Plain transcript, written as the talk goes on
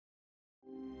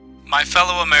My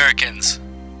fellow Americans,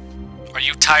 are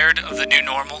you tired of the new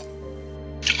normal?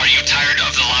 Are you tired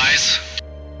of the lies?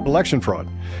 Election fraud.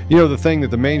 You know, the thing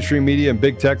that the mainstream media and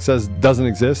big tech says doesn't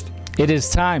exist? It is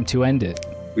time to end it.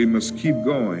 We must keep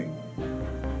going.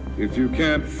 If you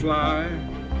can't fly,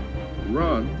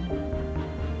 run.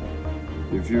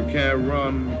 If you can't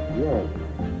run, walk.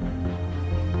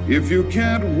 If you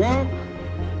can't walk,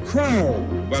 crawl.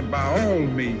 But by all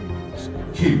means,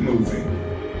 keep moving.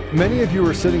 Many of you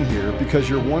are sitting here because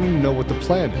you're wanting to know what the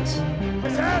plan is.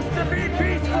 This has to be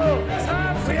peaceful.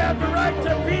 We have the right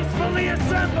to peacefully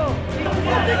assemble.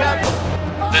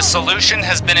 The solution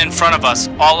has been in front of us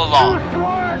all along.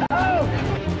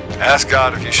 Ask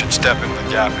God if you should step into the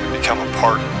gap and become a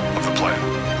part of the plan.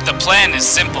 The plan is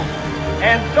simple.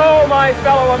 And so, my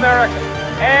fellow Americans,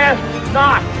 ask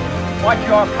not what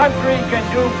your country can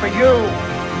do for you.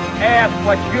 Ask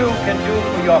what you can do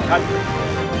for your country.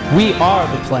 We are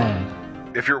the plan.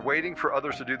 If you're waiting for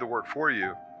others to do the work for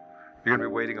you, you're going to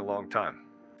be waiting a long time.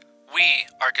 We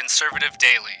are Conservative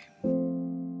Daily.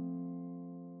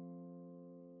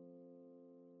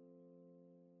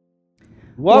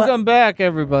 Welcome back,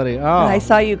 everybody. Oh, I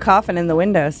saw you coughing in the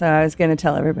window, so I was going to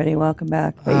tell everybody welcome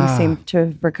back. But you seem to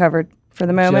have recovered for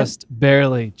the moment. Just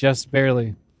barely.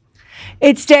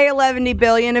 It's day 11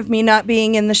 billion of me not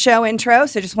being in the show intro,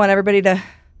 so just want everybody to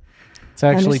It's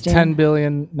actually understand.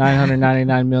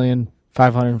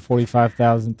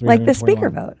 10,999,545,300. Like the speaker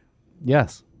vote.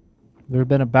 Yes. There have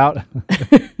been about...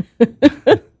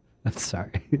 I'm sorry.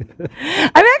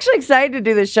 I'm actually excited to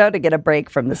do the show to get a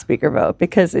break from the speaker vote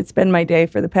because it's been my day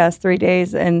for the past 3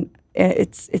 days, and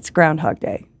it's Groundhog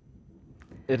Day.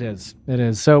 It is.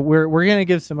 So we're going to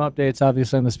give some updates,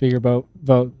 obviously, on the speaker vote.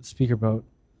 On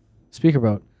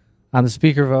the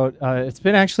speaker vote, it's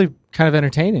been actually kind of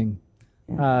entertaining.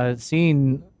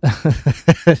 Seeing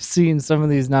some of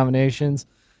these nominations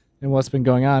and what's been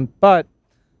going on. But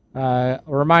I'll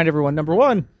remind everyone, number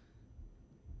one,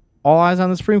 all eyes on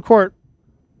the Supreme Court.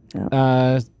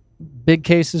 Yep. Big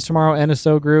cases tomorrow,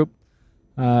 NSO Group,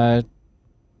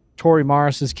 Tory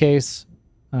Morris's case,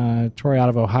 Tory out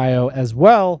of Ohio, as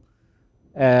well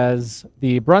as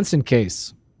the Brunson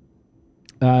case.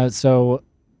 So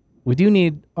we do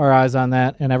need our eyes on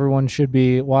that, and everyone should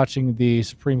be watching the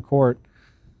Supreme Court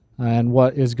and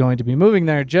what is going to be moving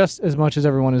there just as much as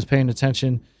everyone is paying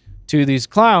attention to these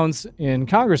clowns in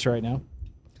Congress right now,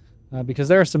 because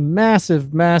there are some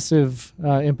massive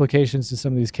implications to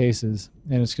some of these cases,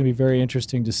 and it's going to be very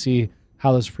interesting to see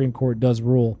how the Supreme Court does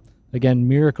rule. Again,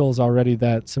 miracles already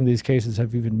that some of these cases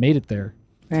have even made it there.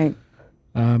 Right.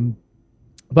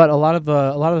 But a lot of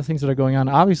the things that are going on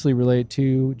obviously relate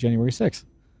to January 6th,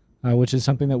 which is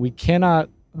something that we cannot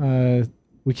let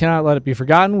it be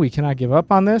forgotten. We cannot give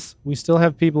up on this. We still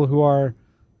have people who are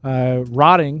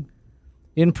rotting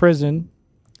in prison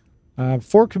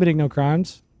for committing no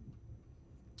crimes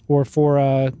or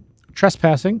for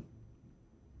trespassing,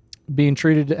 being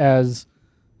treated as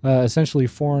essentially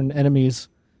foreign enemies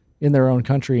in their own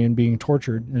country and being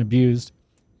tortured and abused.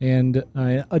 And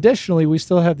additionally, we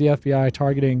still have the FBI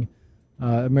targeting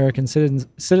American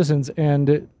citizens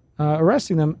and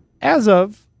arresting them as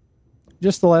of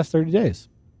just the last 30 days.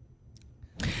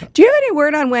 Do you have any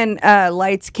word on when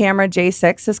Light's camera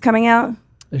J6 is coming out?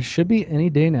 It should be any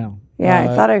day now. Yeah, I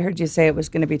thought I heard you say it was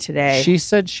going to be today. She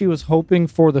said she was hoping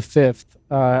for the 5th.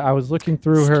 I was looking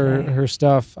through her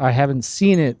stuff. I haven't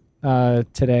seen it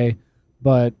today,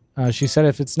 but she said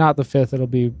if it's not the 5th, it'll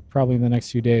be probably in the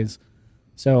next few days.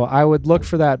 So I would look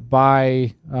for that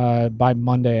by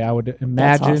Monday. I would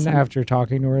imagine after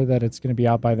talking to her that it's going to be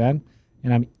out by then,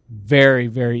 and I'm very,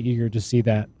 very eager to see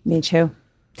that. Me too.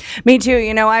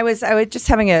 You know, I was just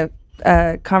having a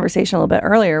conversation a little bit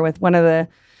earlier with one of the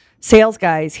sales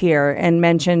guys here and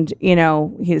mentioned, you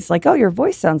know, he's like, "Oh, your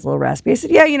voice sounds a little raspy." I said,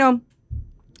 "Yeah, you know,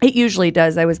 it usually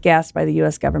does. I was gassed by the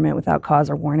U.S. government without cause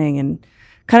or warning and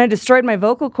kind of destroyed my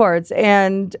vocal cords."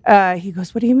 And he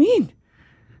goes, "What do you mean?"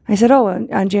 I said, "Oh,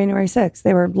 on January 6th,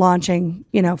 they were launching,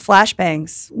 you know,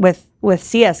 flashbangs with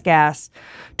CS gas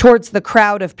towards the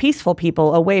crowd of peaceful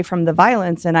people away from the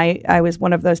violence. And I was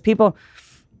one of those people."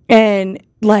 And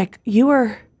like, you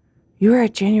were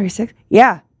at January 6th?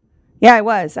 Yeah, I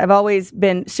was. I've always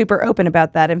been super open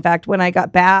about that. In fact, when I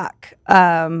got back,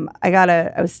 I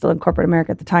was still in corporate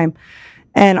America at the time.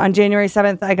 And on January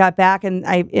 7th, I got back and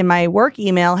I, in my work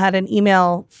email, had an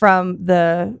email from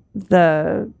the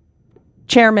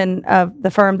chairman of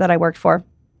the firm that I worked for,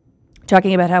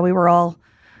 talking about how we were all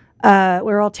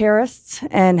terrorists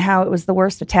and how it was the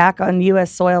worst attack on U.S.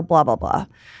 soil, blah, blah, blah.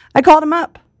 I called him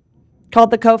up, called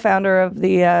the co-founder of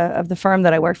the firm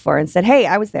that I worked for and said, "Hey,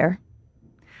 I was there.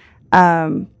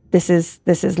 this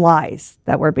is lies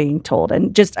that we're being told.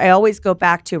 And just, I always go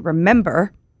back to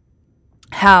remember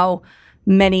how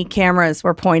many cameras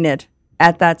were pointed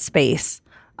at that space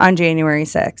on January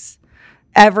 6th.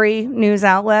 Every news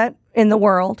outlet in the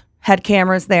world had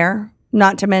cameras there,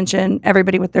 not to mention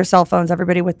everybody with their cell phones,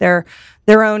 everybody with their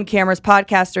own cameras,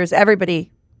 podcasters,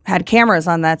 everybody had cameras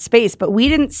on that space. But we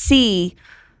didn't see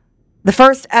the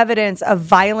first evidence of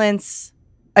violence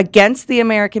against the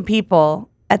American people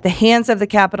at the hands of the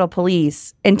Capitol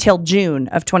Police until June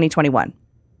of 2021.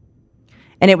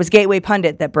 And it was Gateway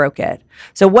Pundit that broke it.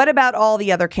 So what about all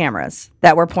the other cameras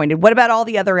that were pointed? What about all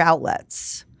the other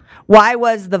outlets? Why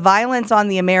was the violence on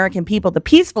the American people, the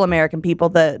peaceful American people,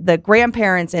 the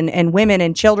grandparents and women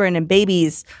and children and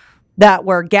babies that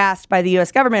were gassed by the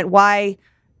U.S. government, why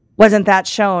wasn't that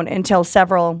shown until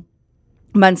several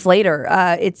months later?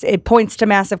 It points to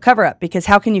massive cover-up, because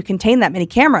how can you contain that many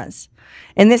cameras?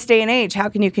 In this day and age, how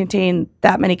can you contain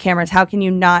that many cameras? How can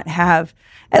you not have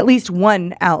at least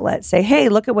one outlet say, hey,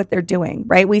 look at what they're doing,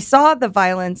 right? We saw the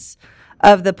violence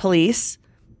of the police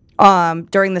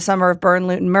during the summer of burn,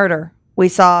 loot, and murder. We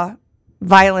saw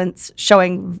violence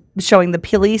showing the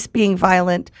police being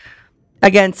violent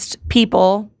against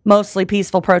people, mostly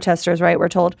peaceful protesters, right? We're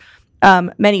told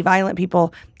many violent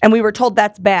people. And we were told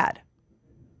that's bad.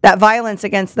 That violence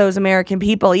against those American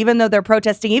people, even though they're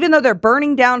protesting, even though they're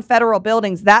burning down federal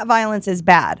buildings, that violence is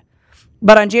bad.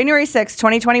 But on January 6,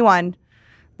 2021,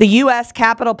 the U.S.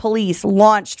 Capitol Police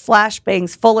launched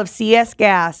flashbangs full of CS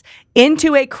gas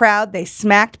into a crowd. They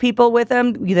smacked people with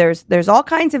them. There's all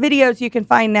kinds of videos you can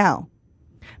find now.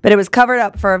 But it was covered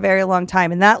up for a very long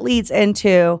time. And that leads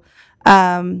into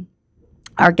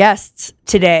our guests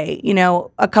today. You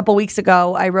know, a couple weeks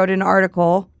ago, I wrote an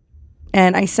article,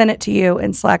 and I sent it to you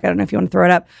in Slack. I don't know if you want to throw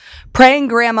it up. Praying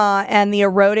Grandma and the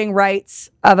Eroding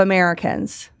Rights of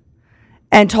Americans.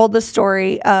 And told the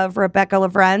story of Rebecca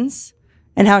Lavrenz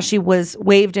and how she was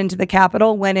waved into the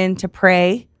Capitol, went in to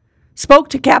pray, spoke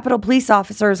to Capitol police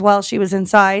officers while she was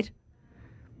inside,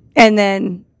 and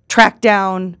then tracked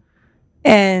down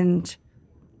and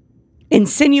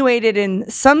insinuated in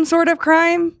some sort of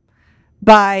crime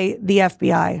by the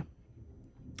FBI.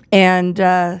 And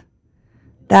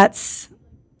that's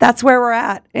where we're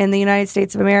at in the United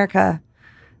States of America.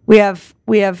 We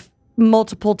have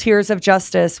multiple tiers of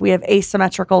justice. We have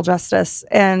asymmetrical justice.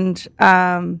 And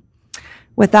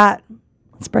with that,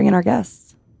 let's bring in our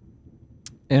guests.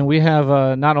 And we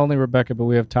have not only Rebecca, but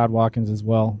we have Todd Watkins as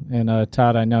well. And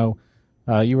Todd, I know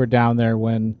you were down there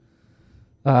when,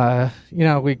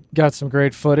 we got some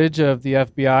great footage of the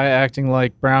FBI acting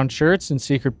like brown shirts and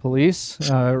secret police.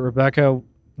 Rebecca,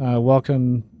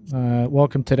 welcome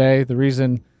today. The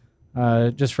reason,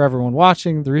 just for everyone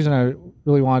watching, the reason I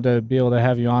really wanted to be able to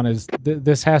have you on is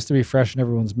this has to be fresh in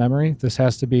everyone's memory. This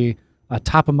has to be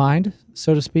top of mind,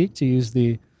 so to speak, to use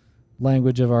the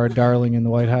language of our darling in the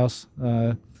White House.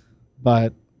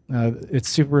 But it's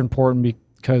super important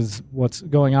because what's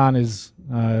going on is,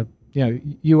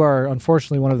 you are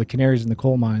unfortunately one of the canaries in the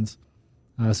coal mines.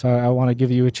 So I want to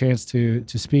give you a chance to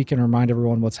speak and remind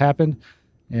everyone what's happened.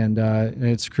 And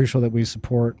it's crucial that we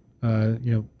support,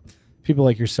 people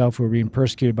like yourself who are being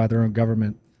persecuted by their own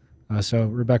government. So,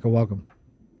 Rebecca, welcome.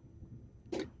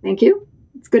 Thank you.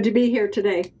 It's good to be here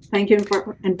today. Thank you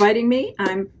for inviting me.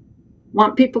 I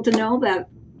want people to know that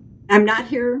I'm not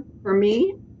here for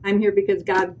me. I'm here because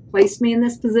God placed me in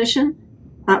this position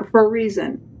for a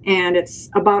reason. And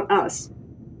it's about us,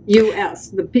 U.S.,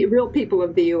 the real people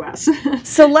of the U.S.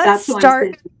 So let's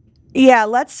start. Yeah,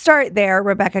 let's start there,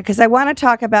 Rebecca, because I want to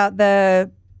talk about the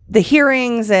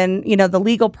hearings and, the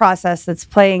legal process that's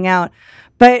playing out.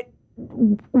 But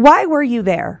why were you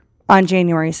there on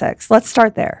January 6th? Let's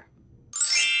start there.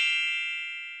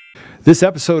 This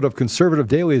episode of Conservative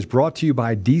Daily is brought to you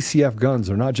by DCF Guns.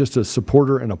 They're not just a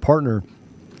supporter and a partner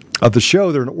of the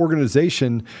show. They're an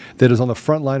organization that is on the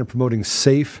front line of promoting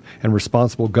safe and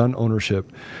responsible gun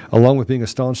ownership. Along with being a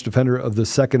staunch defender of the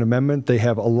Second Amendment, they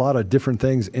have a lot of different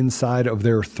things inside of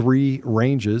their 3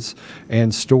 ranges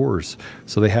and stores.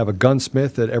 So they have a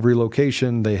gunsmith at every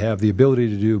location. They have the ability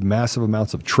to do massive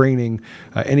amounts of training,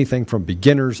 anything from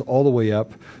beginners all the way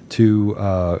up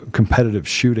to competitive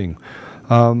shooting.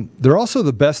 They're also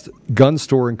the best gun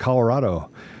store in Colorado.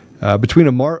 Between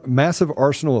a massive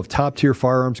arsenal of top-tier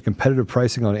firearms, competitive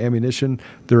pricing on ammunition,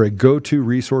 they're a go-to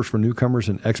resource for newcomers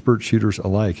and expert shooters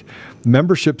alike.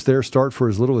 Memberships there start for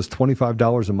as little as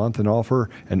 $25 a month and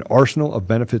offer an arsenal of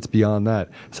benefits beyond that,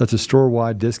 such as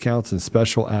store-wide discounts and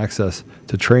special access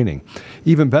to training.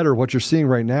 Even better, what you're seeing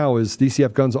right now is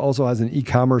DCF Guns also has an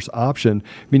e-commerce option,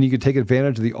 meaning you can take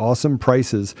advantage of the awesome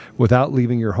prices without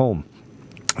leaving your home.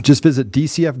 just visit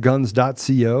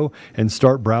dcfguns.co and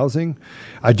start browsing.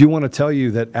 I do want to tell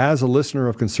you that as a listener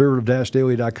of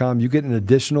conservative-daily.com, you get an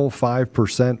additional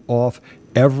 5% off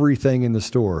everything in the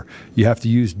store. You have to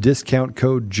use discount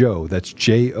code Joe. That's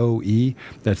Joe.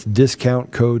 That's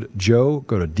discount code Joe.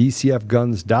 Go to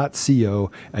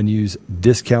dcfguns.co and use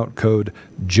discount code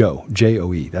Joe.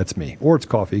 Joe. That's me. Or it's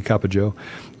coffee, cup of Joe.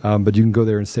 But you can go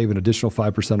there and save an additional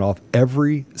 5% off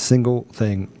every single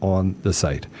thing on the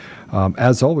site.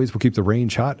 As always, we'll keep the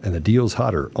range hot and the deals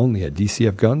hotter only at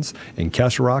DCF Guns in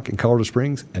Castle Rock and Colorado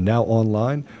Springs, and now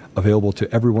online, available to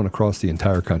everyone across the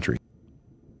entire country.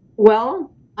 Well,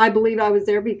 I believe I was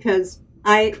there because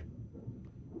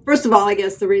first of all, I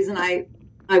guess the reason I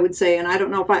would say, and I don't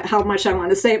know how much I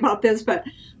want to say about this, but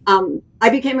I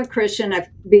became a Christian. I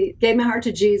gave my heart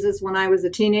to Jesus when I was a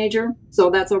teenager.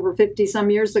 So that's over 50 some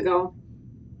years ago,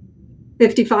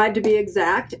 55 to be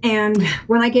exact. And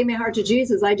when I gave my heart to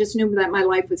Jesus, I just knew that my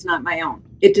life was not my own.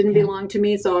 It didn't belong to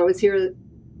me. So I was here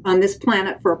on this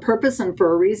planet for a purpose and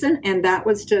for a reason. And that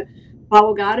was to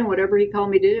follow God and whatever he called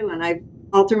me to do. And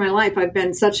all through my life, I've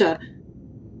been such an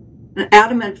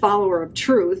adamant follower of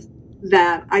truth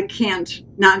that I can't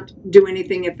not do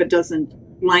anything if it doesn't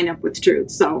line up with truth.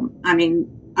 So, I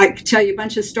mean, I could tell you a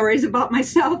bunch of stories about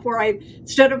myself where I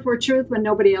stood up for truth when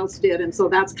nobody else did. And so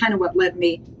that's kind of what led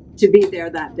me to be there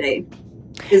that day,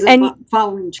 is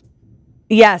following truth.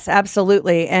 Yes,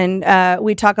 absolutely. And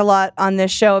we talk a lot on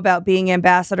this show about being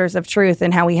ambassadors of truth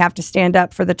and how we have to stand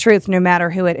up for the truth no matter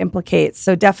who it implicates.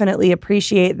 So definitely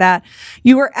appreciate that.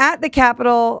 You were at the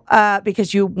Capitol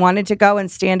because you wanted to go and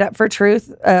stand up for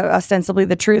truth, ostensibly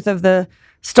the truth of the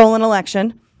stolen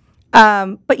election.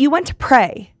 But you went to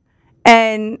pray.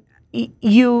 And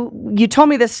you told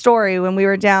me this story when we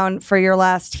were down for your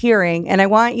last hearing. And I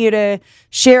want you to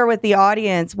share with the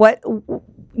audience what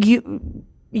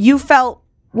you felt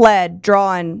led,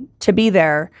 drawn to be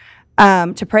there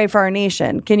to pray for our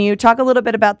nation. Can you talk a little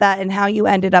bit about that and how you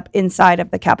ended up inside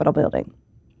of the Capitol building?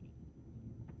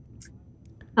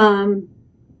 Be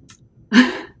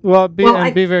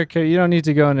very careful. You don't need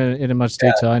to go into much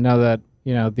detail. I know that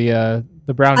the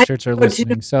brown shirts are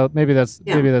listening, so maybe that's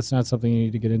not something you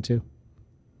need to get into.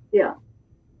 Yeah,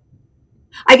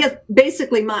 I guess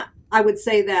basically I would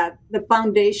say that the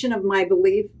foundation of my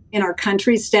belief in our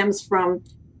country stems from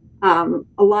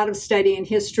a lot of study in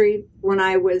history. When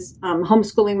I was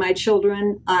homeschooling my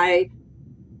children, I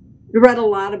read a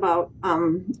lot about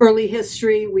early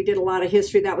history. We did a lot of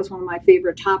history. That was one of my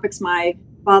favorite topics. My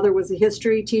father was a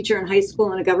history teacher in high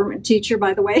school and a government teacher,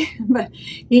 by the way. But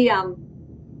he,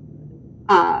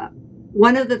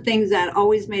 one of the things that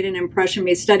always made an impression on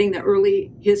me, studying the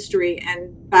early history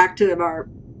and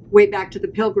way back to the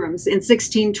Pilgrims in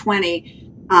 1620,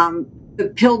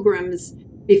 the Pilgrims,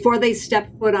 before they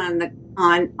stepped foot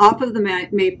off of the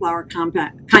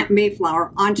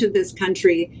Mayflower onto this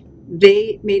country,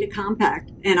 they made a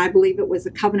compact, and I believe it was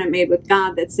a covenant made with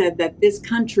God that said that this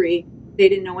country, they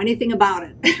didn't know anything about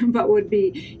it, but would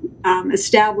be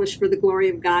established for the glory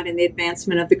of God and the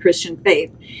advancement of the Christian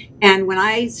faith. And when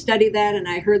I studied that and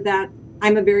I heard that,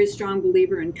 I'm a very strong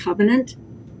believer in covenant.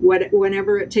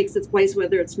 Whenever it takes its place,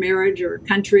 whether it's marriage or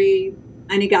country,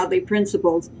 any godly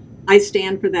principles, I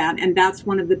stand for that. And that's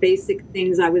one of the basic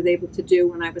things I was able to do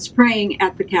when I was praying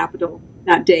at the Capitol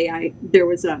that day. There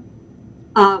was a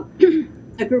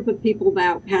group of people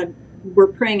that were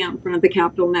praying out in front of the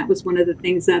Capitol, and that was one of the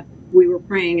things that we were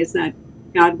praying, is that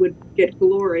God would get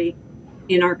glory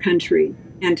in our country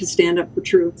and to stand up for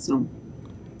truth. So,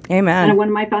 amen. And one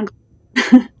of my found.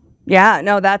 Yeah,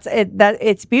 no, that's it.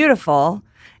 It's beautiful,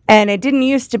 and it didn't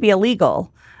used to be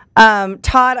illegal.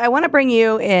 Todd, I want to bring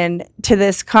you in to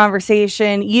this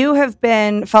conversation. You have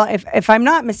been, if I'm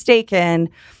not mistaken,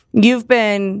 you've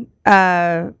been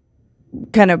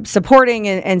kind of supporting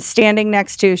and standing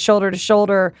next to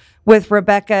shoulder with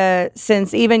Rebecca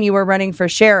since even you were running for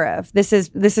sheriff. This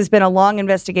has been a long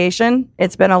investigation.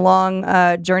 It's been a long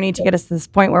journey to get us to this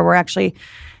point where we're actually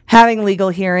having legal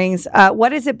hearings.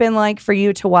 What has it been like for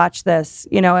you to watch this?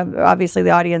 You know, obviously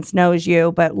the audience knows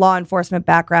you, but law enforcement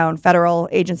background, federal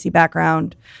agency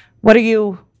background. What are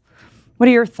your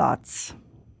thoughts?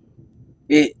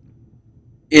 It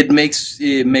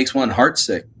makes one heart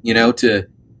sick, you know, to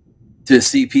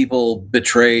see people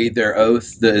betray their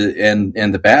oath and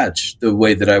the badge the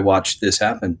way that I watched this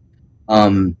happen.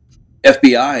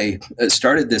 FBI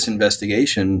started this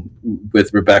investigation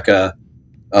with Rebecca.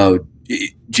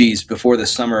 Before the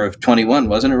summer of 21,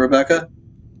 wasn't it, Rebecca?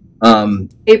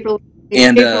 April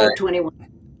 21.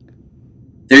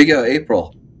 There you go,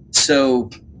 April. So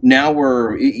now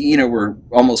we're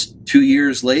almost 2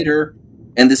 years later,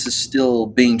 and this is still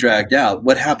being dragged out.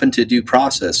 What happened to due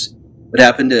process? What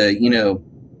happened to,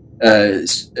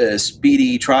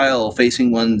 speedy trial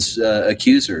facing one's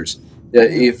accusers?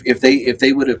 If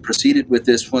they would have proceeded with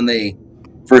this when they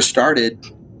first started,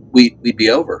 we'd be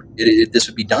over. This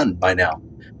would be done by now.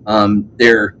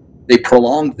 They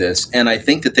prolonged this, and I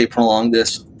think that they prolonged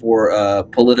this for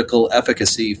political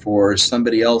efficacy for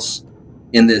somebody else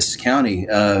in this county.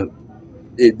 The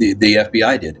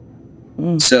FBI did.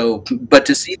 So, but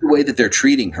to see the way that they're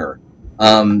treating her,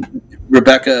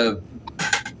 Rebecca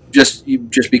just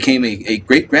became a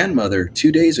great grandmother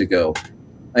 2 days ago,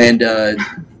 and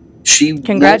she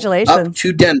congratulations went up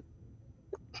to Denver.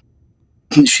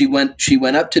 She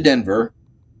went up to Denver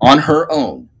on her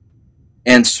own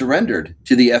and surrendered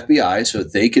to the FBI so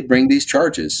that they could bring these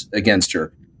charges against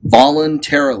her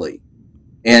voluntarily.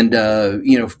 And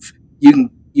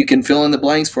you can fill in the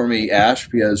blanks for me, Ash,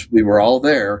 because we were all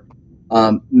there.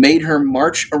 Made her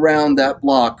march around that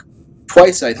block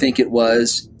twice, I think it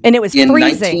was. And it was in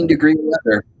freezing. 19-degree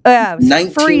weather. Yeah, it was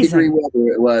 19-degree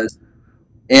weather it was.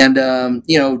 And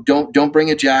don't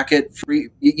bring a jacket.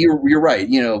 You're right.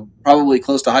 Probably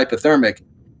close to hypothermic.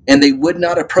 And they would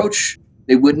not approach.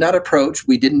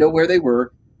 We didn't know where they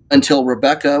were until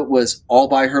Rebecca was all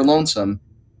by her lonesome,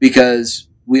 because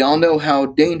we all know how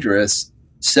dangerous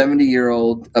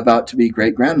 70-year-old about to be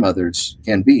great grandmothers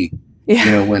can be.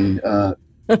 Yeah. When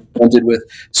wanted with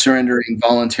surrendering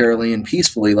voluntarily and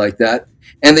peacefully like that.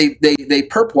 And they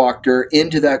perp walked her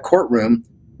into that courtroom,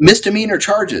 misdemeanor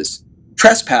charges,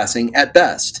 trespassing at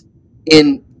best,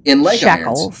 in leg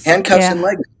shackles, irons, handcuffs, and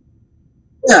leg.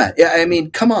 Yeah, I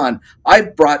mean, come on.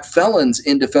 I've brought felons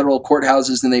into federal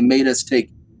courthouses, and they made us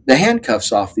take the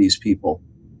handcuffs off these people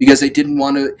because they didn't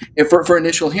want to for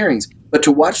initial hearings. But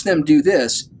to watch them do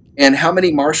this, and how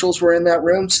many marshals were in that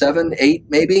room? 7, 8,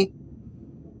 maybe.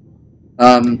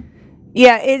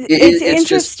 It's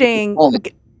interesting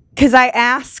because I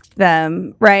asked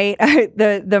them, right?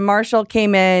 The marshal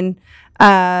came in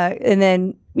and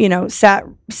then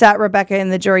sat Rebecca in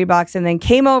the jury box, and then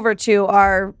came over to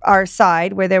our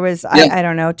side where there was I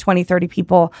don't know 20, 30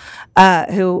 people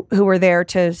who were there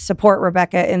to support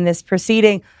Rebecca in this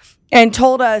proceeding, and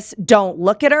told us, don't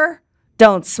look at her,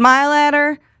 don't smile at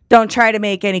her, don't try to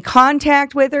make any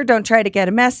contact with her, don't try to get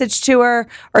a message to her,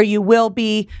 or you will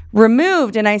be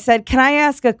removed. And I said, can I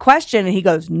ask a question? And he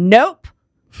goes, nope.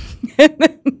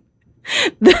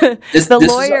 the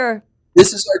lawyer.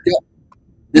 This is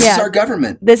our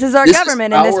government. This is our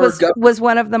government, and this was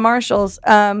one of the marshals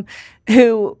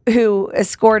who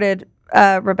escorted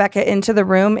Rebecca into the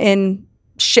room in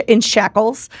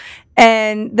shackles.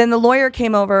 And then the lawyer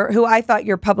came over, who I thought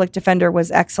your public defender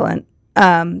was excellent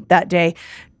that day.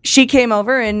 She came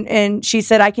over and she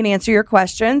said, I can answer your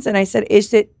questions. And I said,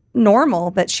 is it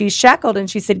normal that she's shackled? And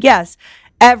she said, yes.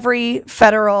 Every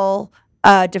federal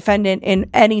defendant in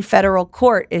any federal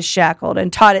court is shackled.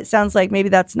 And Todd, it sounds like maybe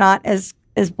that's not as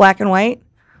black and white.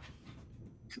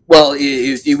 Well,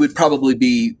 it would probably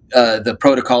be the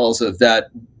protocols of that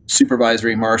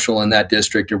supervisory marshal in that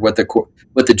district, or what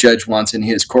the judge wants in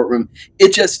his courtroom.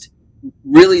 It just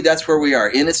really, that's where we are.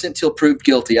 Innocent till proved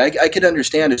guilty. I could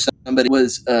understand if somebody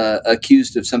was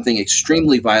accused of something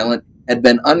extremely violent, had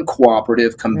been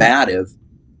uncooperative, combative,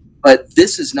 but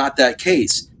this is not that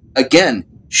case. Again,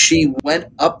 she went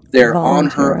up there on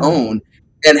her own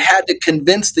and had to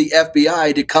convince the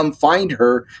FBI to come find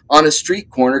her on a street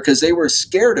corner because they were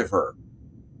scared of her.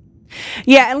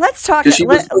 Yeah, and let's talk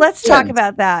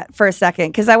about that for a second,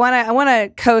 because I want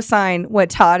to co-sign what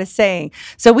Todd is saying.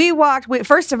 So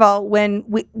first of all, when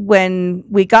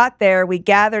we got there, we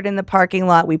gathered in the parking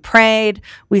lot, we prayed,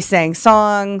 we sang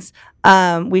songs,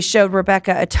 we showed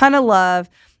Rebecca a ton of love.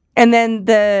 And then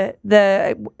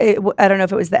I don't know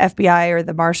if it was the FBI or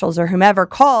the marshals or whomever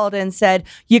called and said,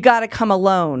 you got to come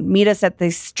alone, meet us at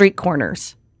the street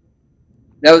corners.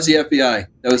 That was the FBI.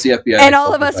 And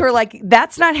all of us were like,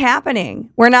 that's not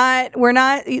happening. We're not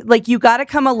like, you got to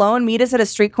come alone, meet us at a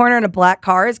street corner, and a black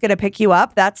car is going to pick you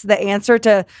up. That's the answer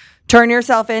to turn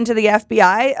yourself into the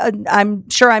FBI. I'm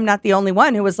sure I'm not the only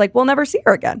one who was like, we'll never see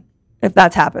her again if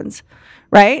that happens.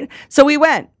 Right. So we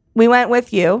went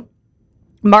with you,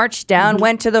 marched down,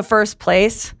 went to the first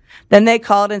place. Then they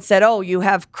called and said, oh, you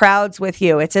have crowds with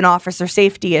you. It's an officer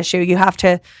safety issue. You have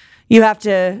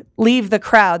to leave the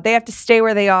crowd. They have to stay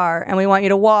where they are, and we want you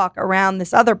to walk around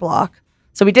this other block.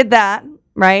 So we did that,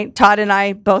 right? Todd and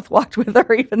I both walked with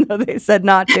her, even though they said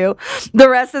not to. The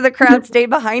rest of the crowd stayed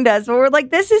behind us. But we're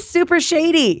like, this is super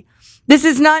shady. This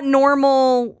is not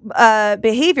normal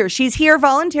behavior. She's here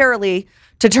voluntarily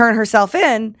to turn herself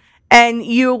in, and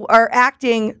you are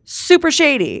acting super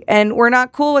shady, and we're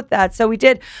not cool with that. So we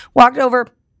walked over.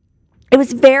 It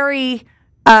was very,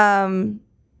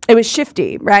 it was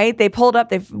shifty, right? They pulled up,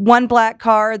 they've one black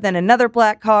car, then another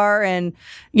black car, and,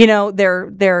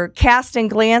 they're casting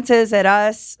glances at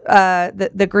us,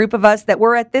 the group of us that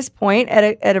were at this point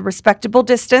at a respectable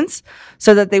distance,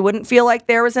 so that they wouldn't feel like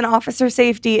there was an officer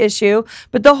safety issue.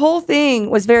 But the whole thing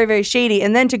was very, very shady.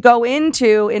 And then to go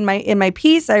into, in my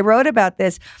piece, I wrote about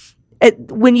this,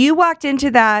 when you walked into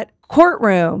that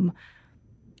courtroom,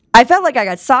 I felt like I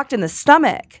got socked in the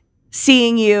stomach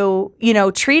seeing you,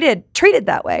 treated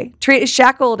that way,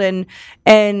 shackled and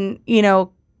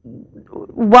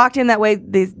walked in that way.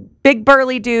 These big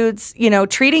burly dudes,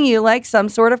 treating you like some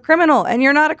sort of criminal, and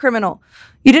you're not a criminal.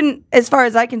 You didn't, as far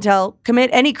as I can tell,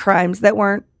 commit any crimes that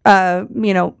weren't,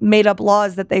 made up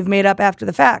laws that they've made up after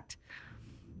the fact.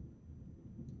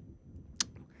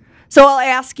 So I'll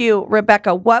ask you,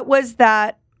 Rebecca, what was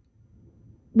that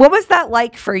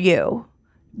like for you?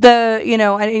 And you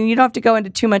don't have to go into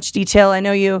too much detail. I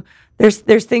know there's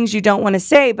things you don't want to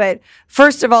say, but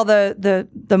first of all,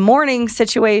 the morning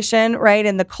situation, right,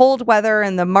 and the cold weather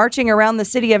and the marching around the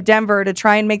city of Denver to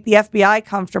try and make the FBI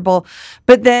comfortable,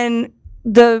 but then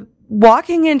the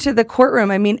walking into the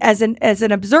courtroom. I mean, as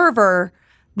an observer,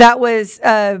 that was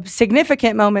a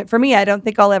significant moment for me. I don't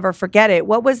think I'll ever forget it.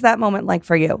 What was that moment like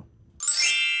for you?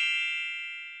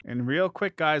 And real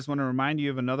quick, guys, want to remind you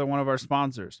of another one of our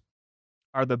sponsors.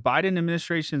 Are the Biden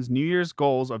administration's New Year's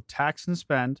goals of tax and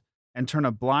spend and turn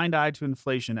a blind eye to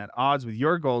inflation at odds with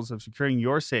your goals of securing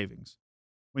your savings?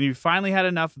 When you've finally had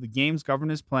enough of the games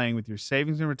government is playing with your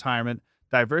savings and retirement,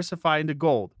 diversify into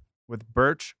gold with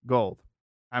Birch Gold.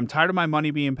 I'm tired of my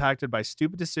money being impacted by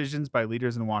stupid decisions by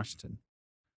leaders in Washington.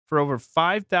 For over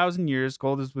 5,000 years,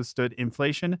 gold has withstood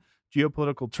inflation,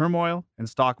 geopolitical turmoil, and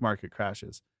stock market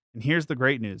crashes. And here's the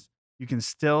great news. You can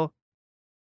still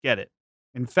get it.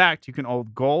 In fact, you can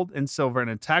hold gold and silver in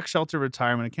a tax-sheltered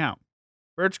retirement account.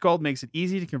 Birch Gold makes it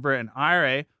easy to convert an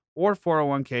IRA or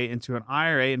 401k into an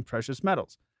IRA in precious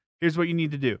metals. Here's what you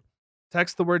need to do.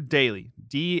 Text the word DAILY,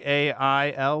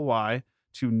 DAILY,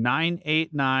 to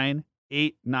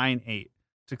 989898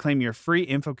 to claim your free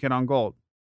info kit on gold.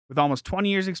 With almost 20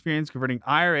 years experience converting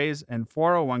IRAs and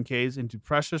 401ks into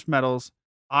precious metals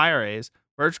IRAs,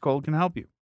 Birch Gold can help you.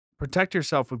 Protect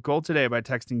yourself with gold today by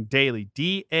texting DAILY,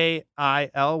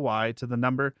 DAILY, to the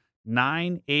number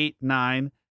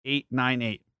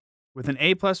 989898. With an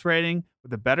A+ rating,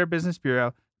 with a Better Business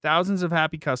Bureau, thousands of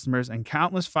happy customers, and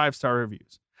countless 5-star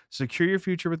reviews. Secure your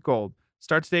future with gold.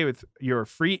 Start today with your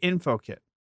free info kit.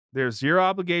 There's zero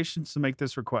obligations to make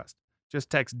this request. Just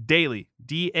text DAILY,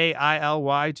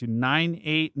 DAILY, to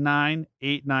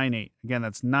 989898. Again,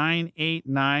 that's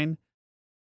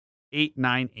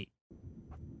 989898.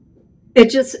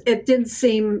 It did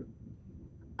seem,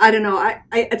 I don't know,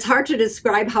 it's hard to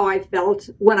describe how I felt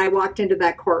when I walked into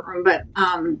that courtroom, but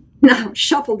no,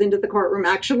 shuffled into the courtroom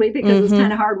actually, because it's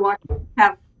kind of hard walking,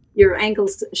 have your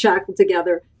ankles shackled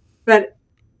together. But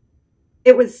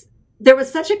there was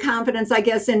such a confidence, I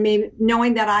guess, in me,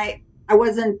 knowing that I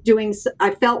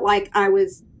felt like I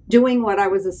was doing what I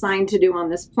was assigned to do on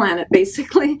this planet,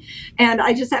 basically. And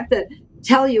I just have to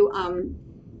tell you,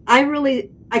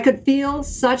 I could feel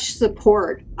such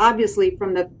support, obviously,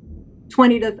 from the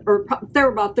 20 to, or there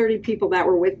were about 30 people that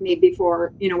were with me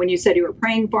before, when you said you were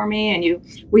praying for me and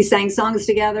we sang songs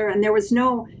together, and there was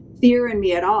no fear in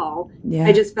me at all. Yeah.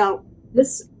 I just felt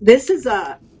this is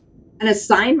an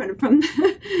assignment from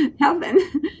heaven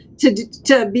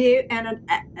to be, and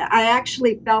I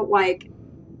actually felt like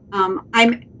I'm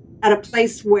at a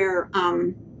place where,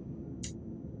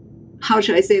 how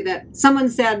should I say that? Someone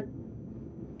said,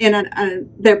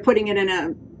 they're putting it in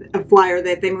a flyer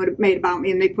that they made about me,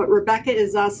 and they put, Rebecca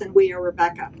is us and we are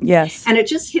Rebecca. Yes. And it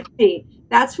just hit me.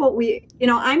 That's what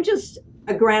I'm just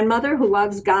a grandmother who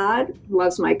loves God, who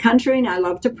loves my country, and I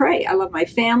love to pray. I love my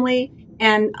family,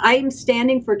 and I'm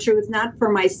standing for truth, not for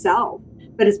myself,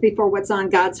 but it's before what's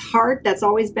on God's heart. That's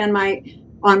always been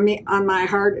on my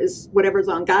heart is whatever's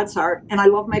on God's heart. And I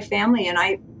love my family, and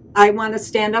I want to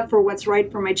stand up for what's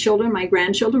right for my children, my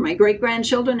grandchildren, my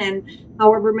great-grandchildren, and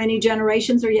however many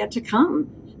generations are yet to come.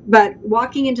 But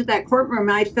walking into that courtroom,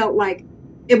 I felt like,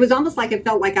 it was almost like it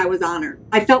felt like I was honored.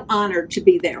 I felt honored to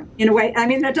be there in a way. I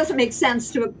mean, that doesn't make sense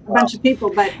to a bunch of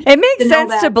people, but it makes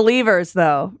sense to believers,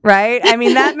 though, right? I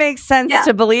mean, that makes sense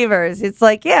to believers. It's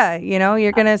like,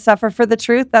 you're going to suffer for the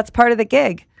truth. That's part of the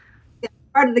gig. It's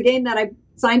part of the game that I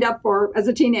signed up for as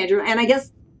a teenager. And I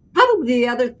guess probably the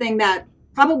other thing that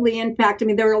probably impacted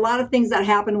me, there were a lot of things that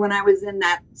happened when I was in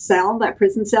that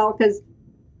prison cell, because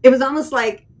it was almost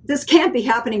like this can't be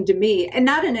happening to me, and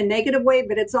not in a negative way,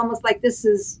 but it's almost like this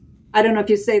is, I don't know if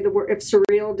you say the word, if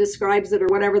surreal describes it or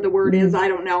whatever the word is, I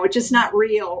don't know. It's just not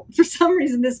real. For some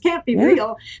reason, this can't be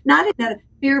real. Not in a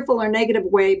fearful or negative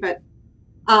way, but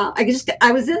I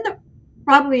was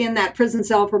probably in that prison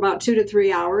cell for about 2 to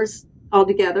 3 hours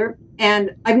altogether.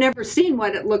 And I've never seen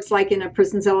what it looks like in a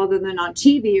prison cell other than on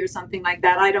TV or something like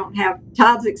that. I don't have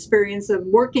Todd's experience of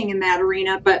working in that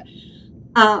arena, but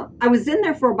I was in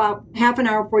there for about half an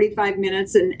hour, 45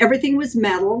 minutes, and everything was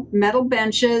metal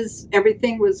benches.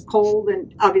 Everything was cold,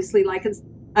 and obviously like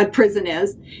a prison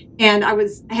is. And I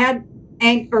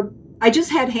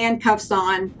just had handcuffs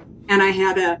on, and I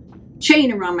had a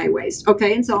chain around my waist.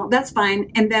 Okay, and so that's fine.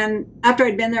 And then after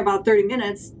I'd been there about 30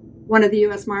 minutes, one of the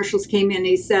U.S. Marshals came in. And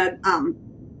he said,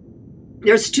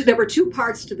 there were two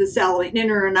parts to the cell, an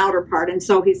inner and outer part. And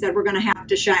so he said, we're going to have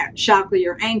to shackle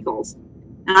your ankles.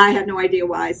 And I had no idea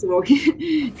why. So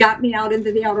he got me out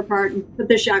into the outer part and put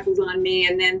the shackles on me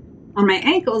and then on my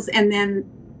ankles. And then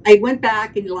I went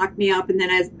back and he locked me up. And then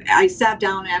as I sat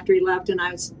down after he left, and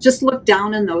I was just looked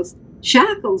down in those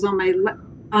shackles on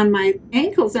my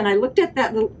ankles. And I looked at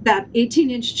that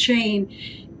 18-inch chain,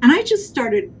 and I just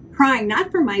started crying,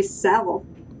 not for myself,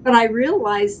 but I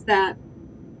realized that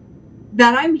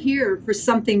I'm here for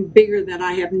something bigger that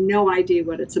I have no idea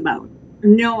what it's about.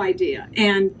 No idea.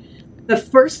 And the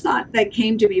first thought that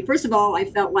came to me, first of all, I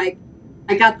felt like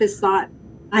I got this thought.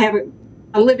 I have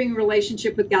a living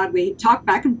relationship with God. We talk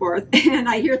back and forth, and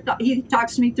I hear he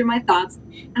talks to me through my thoughts.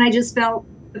 And I just felt,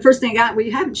 the first thing I got, well,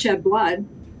 you haven't shed blood.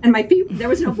 And my feet, there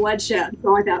was no blood shed.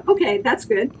 So I thought, okay, that's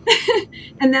good.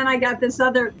 And then I got this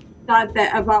other thought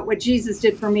about what Jesus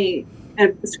did for me.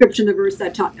 A scripture in the verse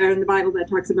in the Bible that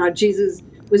talks about Jesus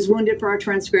was wounded for our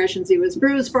transgressions. He was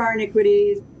bruised for our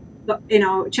iniquities.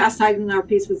 Chastising our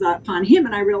peace was upon him.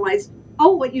 And I realized,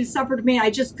 what you suffered to me,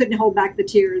 I just couldn't hold back the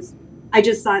tears. I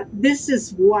just thought, this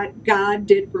is what God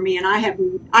did for me. And I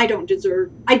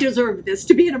deserve this,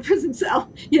 to be in a prison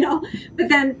cell, But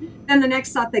then the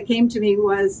next thought that came to me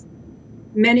was,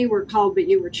 many were called, but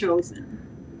you were chosen.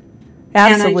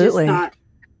 Absolutely. And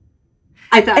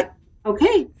I thought,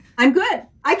 okay, I'm good.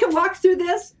 I can walk through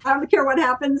this. I don't care what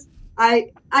happens.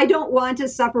 I don't want to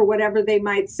suffer whatever they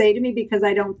might say to me, because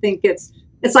I don't think it's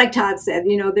like Todd said,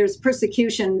 there's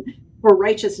persecution for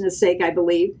righteousness' sake, I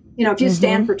believe. If you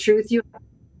stand for truth, you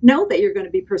know that you're going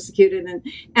to be persecuted. And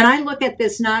I look at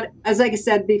this not, as like I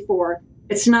said before,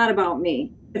 it's not about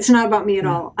me. It's not about me at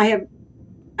all. I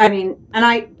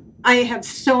have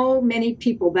so many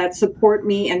people that support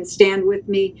me and stand with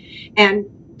me. And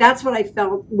that's what I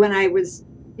felt when I was,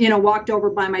 walked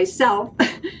over by myself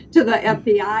to the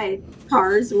FBI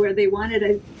cars where they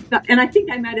wanted and I think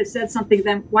I might have said something to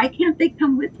them, why can't they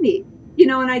come with me?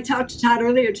 And I talked to Todd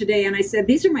earlier today, and I said,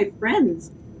 these are my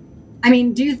friends. I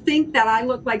mean, do you think that I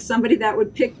look like somebody that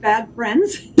would pick bad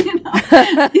friends? In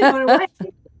a way.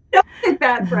 Don't pick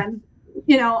bad friends.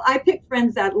 I pick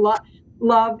friends that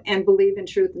love and believe in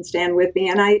truth and stand with me.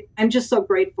 And I'm just so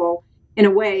grateful in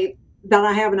a way that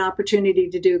I have an opportunity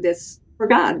to do this for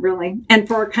God, really, and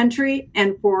for our country,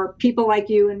 and for people like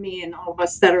you and me and all of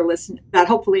us that are listening, that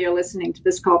hopefully are listening to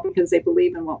this call because they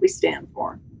believe in what we stand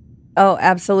for. Oh,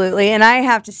 absolutely. And I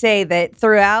have to say that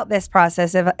throughout this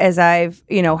process, as I've,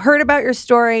 heard about your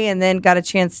story and then got a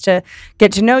chance to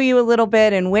get to know you a little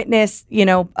bit and witness,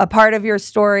 a part of your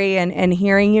story and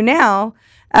hearing you now,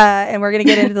 and we're going to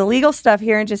get into the legal stuff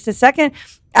here in just a second.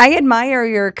 I admire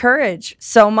your courage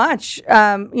so much.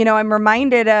 I'm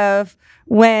reminded of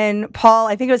when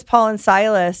I think it was Paul and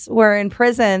Silas were in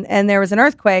prison and there was an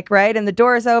earthquake, right? And the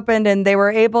doors opened and they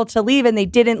were able to leave, and they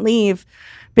didn't leave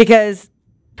because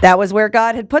that was where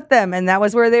God had put them, and that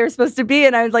was where they were supposed to be.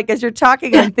 And I was like, as you're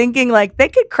talking, I'm thinking like they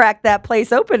could crack that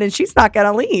place open and she's not going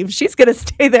to leave. She's going to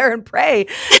stay there and pray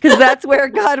because that's where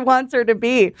God wants her to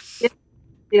be.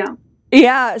 Yeah.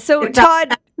 Yeah. So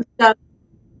Todd,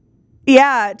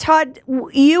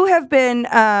 you have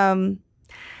been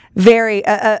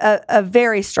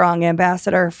very strong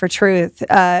ambassador for truth.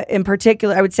 In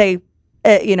particular, I would say,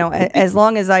 as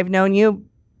long as I've known you,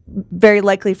 very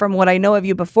likely from what I know of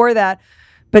you before that,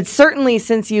 but certainly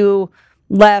since you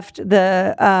left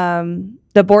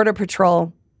the Border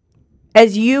Patrol,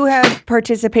 as you have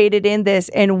participated in this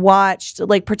and watched,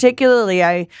 like particularly,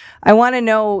 I want to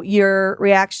know your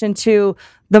reaction to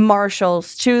the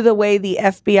marshals, to the way the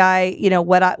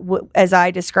FBI, as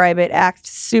I describe it, act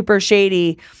super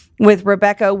shady with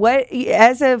Rebecca. What,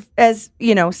 as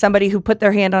somebody who put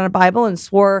their hand on a Bible and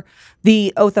swore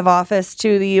the oath of office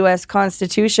to the U.S.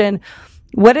 Constitution,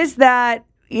 what is that?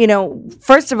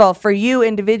 First of all, for you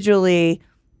individually,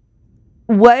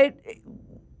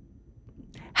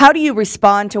 how do you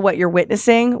respond to what you're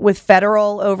witnessing with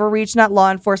federal overreach, not law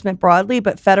enforcement broadly,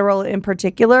 but federal in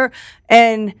particular?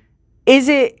 And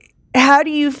how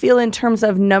do you feel in terms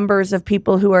of numbers of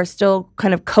people who are still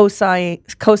kind of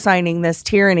co-signing this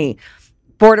tyranny?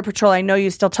 Border Patrol, I know you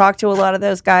still talk to a lot of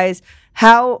those guys.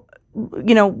 How,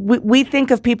 we think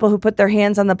of people who put their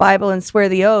hands on the Bible and swear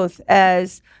the oath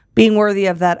as being worthy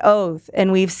of that oath.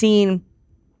 And we've seen,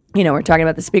 we're talking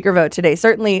about the speaker vote today.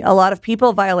 Certainly a lot of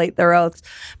people violate their oaths.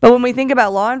 But when we think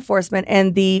about law enforcement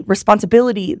and the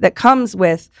responsibility that comes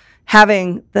with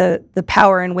having the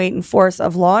power and weight and force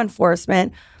of law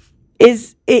enforcement,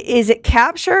 is it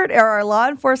captured? Or are law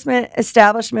enforcement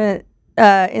establishment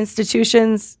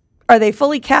institutions, are they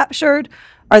fully captured?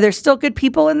 Are there still good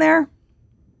people in there?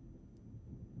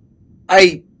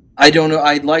 I don't know.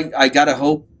 I gotta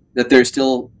hope that there's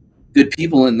still good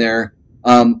people in there.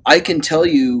 I can tell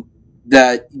you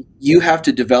that you have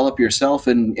to develop yourself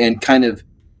and kind of,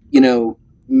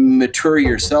 mature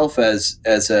yourself as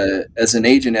an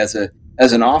agent,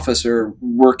 as an officer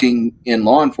working in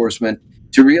law enforcement,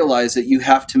 to realize that you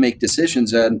have to make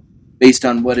decisions based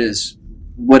on what is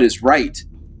right.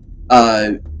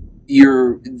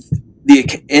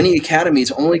 Any academy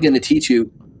is only going to teach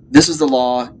you, this is the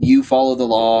law, you follow the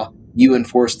law, you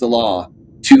enforce the law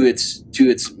to its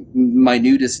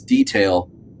minutest detail.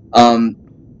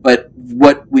 But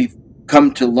what we've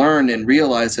come to learn and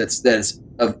realize that's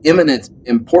of imminent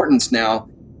importance now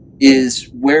is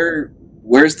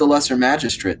where's the lesser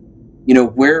magistrate?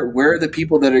 Where are the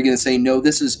people that are going to say, no,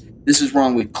 this is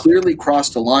wrong. We've clearly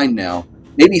crossed a line now.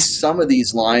 Maybe some of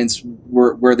these lines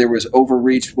where there was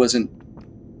overreach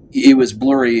it was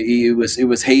blurry. It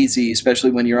was hazy,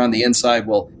 especially when you're on the inside.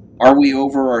 Well, are we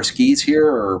over our skis here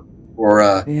or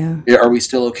are we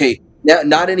still okay? Yeah,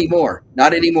 not anymore.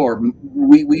 Not anymore.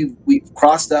 We've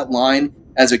crossed that line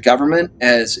as a government,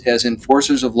 as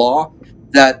enforcers of law.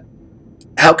 That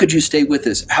how could you stay with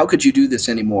this? How could you do this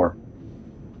anymore?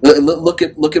 Look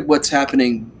at what's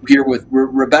happening here with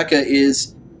Rebecca.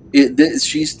 She's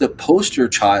the poster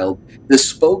child, the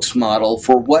spokesmodel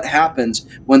for what happens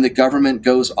when the government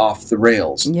goes off the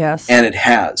rails. Yes, and it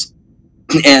has.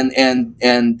 And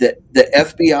the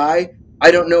FBI,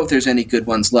 I don't know if there's any good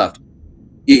ones left.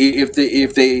 If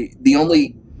the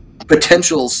only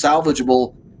potential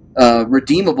salvageable,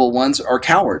 redeemable ones are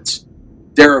cowards.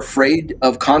 They're afraid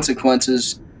of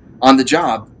consequences on the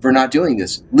job for not doing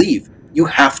this. Leave. You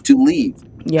have to leave.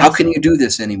 Yes. How can you do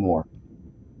this anymore?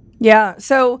 Yeah.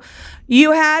 So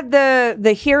you had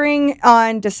the hearing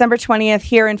on December 20th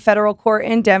here in federal court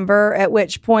in Denver, at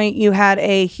which point you had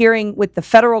a hearing with the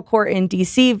federal court in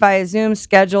D.C. via Zoom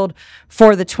scheduled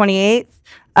for the 28th.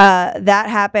 That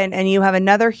happened, and you have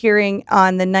another hearing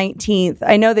on the 19th.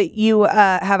 I know that you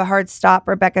have a hard stop,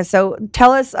 Rebecca. So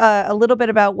tell us a little bit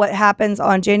about what happens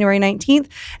on January 19th,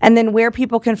 and then where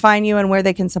people can find you and where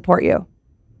they can support you.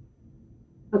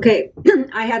 Okay,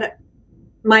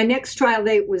 my next trial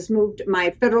date was moved.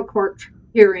 My federal court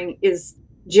hearing is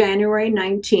January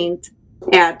 19th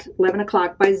at 11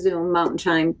 o'clock by Zoom Mountain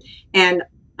Time. And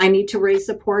I need to raise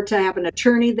support to have an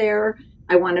attorney there.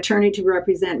 I want an attorney to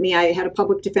represent me. I had a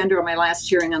public defender on my last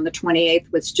hearing on the 28th,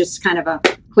 which just kind of a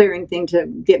clearing thing to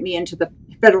get me into the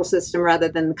federal system rather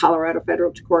than the Colorado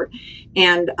federal court.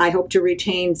 And I hope to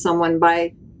retain someone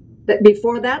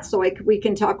before that, so we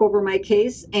can talk over my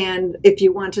case. And if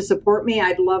you want to support me,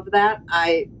 I'd love that.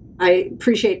 I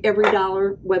appreciate every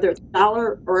dollar, whether it's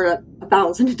 $1 or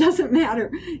 $1,000, it doesn't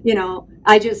matter.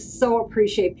 I just so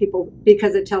appreciate people,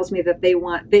 because it tells me that they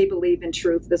believe in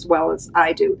truth as well as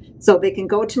I do. So they can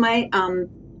go to my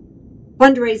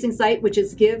fundraising site, which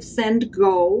is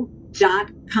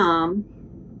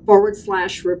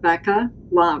givesendgo.com/Rebecca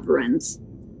Lavrenz.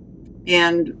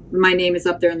 And my name is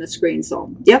up there on the screen.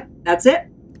 So, yep, that's it.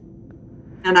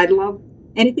 And I'd love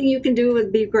anything you can do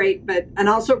would be great, and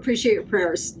also appreciate your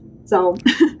prayers. So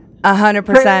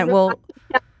 100%. Well,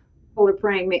 people are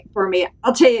praying for me.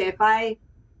 I'll tell you, if I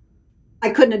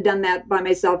couldn't have done that by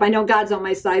myself. I know God's on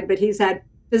my side, but he's had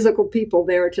physical people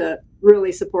there to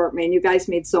really support me. And you guys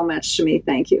mean so much to me.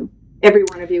 Thank you. Every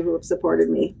one of you who have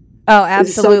supported me. Oh,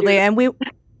 absolutely. And go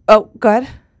ahead.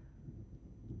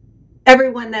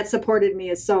 Everyone that supported me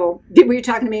is were you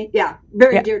talking to me? Yeah.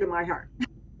 Very dear to my heart.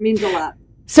 Means a lot.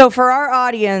 So for our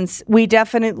audience, we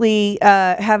definitely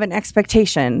have an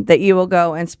expectation that you will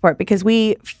go and support, because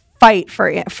we fight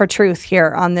for truth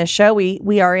here on this show.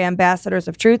 We are ambassadors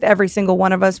of truth, every single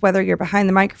one of us, whether you're behind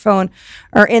the microphone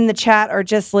or in the chat or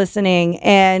just listening.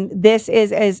 And this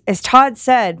is, as Todd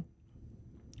said,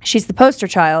 she's the poster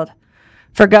child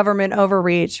for government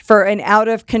overreach, for an out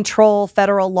of control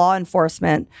federal law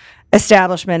enforcement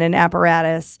establishment and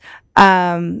apparatus.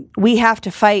 We have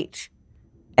to fight,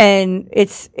 and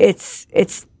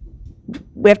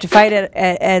we have to fight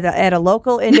at a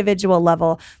local individual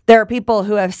level. There are people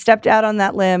who have stepped out on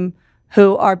that limb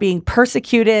who are being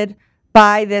persecuted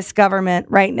by this government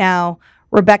right now.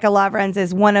 Rebecca Lavrenz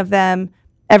is one of them.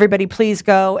 Everybody, please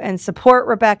go and support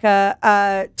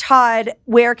Rebecca. Todd,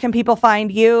 where can people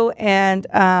find you? And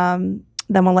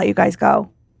then we'll let you guys go.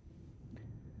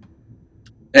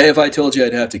 Hey, if I told you,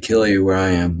 I'd have to kill you where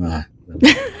I am.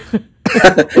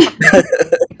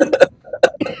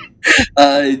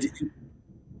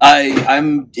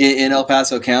 I'm in El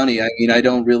Paso County. I mean, I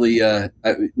don't really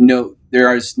know.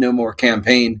 There is no more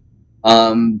campaign.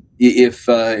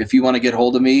 If you want to get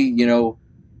hold of me,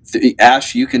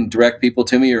 Ash, you can direct people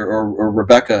to me, or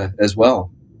Rebecca as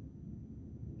well.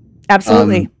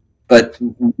 Absolutely. But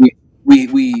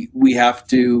we have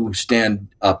to stand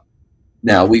up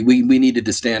now. We needed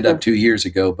to stand up 2 years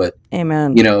ago, but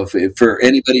amen. If for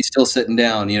anybody still sitting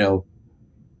down,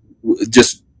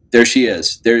 just there she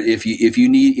is. There, if you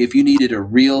needed a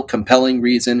real compelling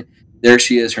reason, there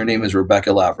she is. Her name is Rebecca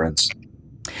Lavrenz.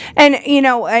 And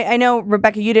I know,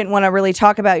 Rebecca, you didn't want to really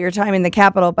talk about your time in the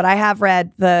Capitol, but I have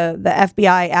read the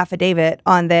FBI affidavit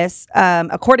on this.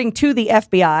 According to the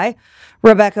FBI,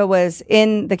 Rebecca was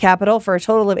in the Capitol for a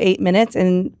total of 8 minutes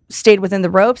and stayed within the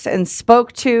ropes and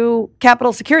spoke to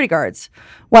Capitol security guards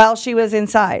while she was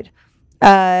inside.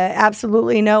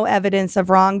 Absolutely no evidence of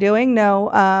wrongdoing.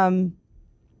 No,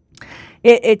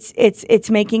 it's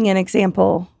making an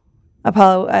example.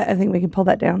 Apollo, I think we can pull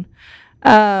that down.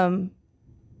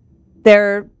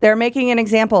 They're making an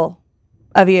example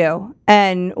of you,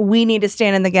 and we need to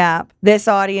stand in the gap. This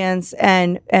audience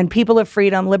and people of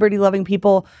freedom, liberty-loving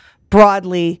people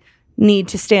broadly need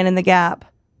to stand in the gap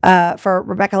for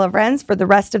Rebecca Lavrenz, for the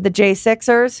rest of the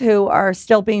J6ers who are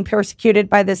still being persecuted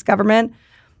by this government,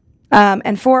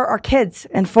 and for our kids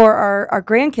and for our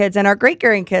grandkids and our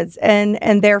great-grandkids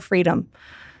and their freedom.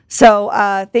 So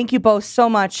thank you both so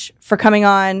much for coming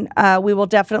on. We will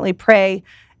definitely pray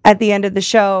at the end of the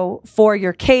show for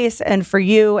your case and for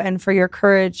you and for your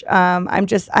courage.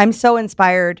 I'm so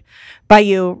inspired by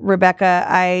you, Rebecca.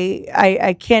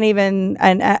 I can't even,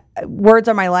 and words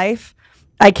are my life.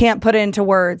 I can't put into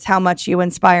words how much you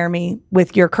inspire me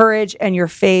with your courage and your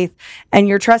faith and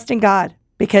your trust in God,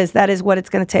 because that is what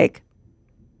it's going to take.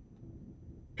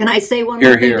 Can I say one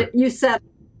more thing that you said?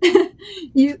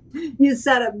 you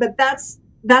said it, but that's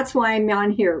why I'm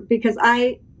on here, because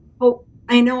I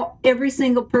know every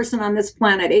single person on this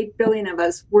planet, 8 billion of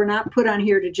us, we're not put on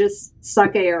here to just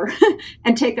suck air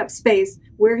and take up space.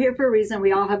 We're here for a reason.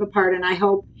 We all have a part, and I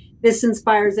hope this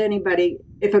inspires anybody.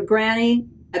 If a granny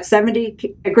at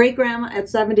 70, a great grandma at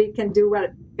 70 can do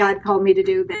what God called me to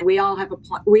do, then we all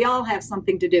have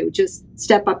something to do. Just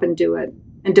step up and do it,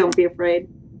 and don't be afraid.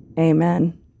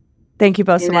 Amen. Thank you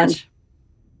both so much.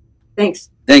 Thanks.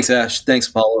 Thanks, Ash. Thanks,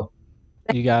 Apollo.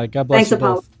 You got it. God bless you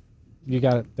both. You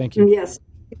got it. Thank you. Yes.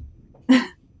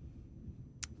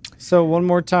 So one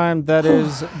more time, that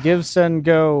is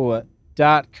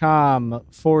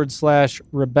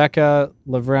givesendgo.com/Rebecca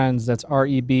Lavrenz. That's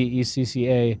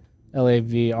REBECCA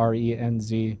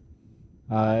LAVRENZ.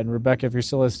 And Rebecca, if you're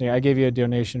still listening, I gave you a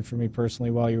donation for me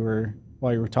personally while you were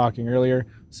talking earlier.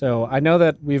 So I know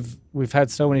that we've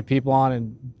had so many people on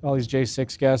and all these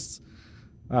J6 guests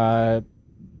that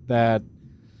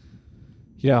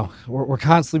we're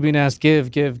constantly being asked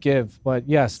give. But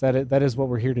yes, that is what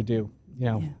we're here to do.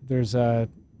 There's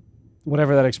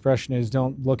whatever that expression is.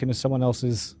 Don't look into someone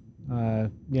else's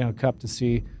cup to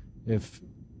see if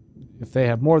they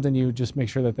have more than you. Just make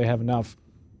sure that they have enough.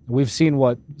 We've seen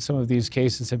what some of these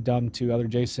cases have done to other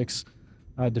J6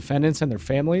 defendants and their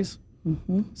families.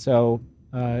 Mm-hmm. So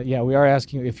we are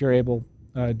asking you, if you're able,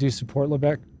 do support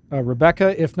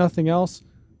Rebecca. If nothing else,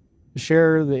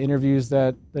 share the interviews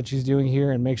that she's doing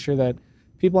here and make sure that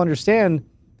people understand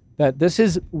that this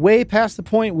is way past the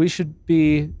point we should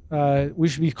be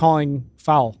calling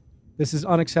foul. This is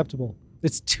unacceptable.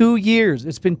 It's 2 years.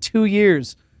 It's been 2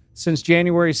 years since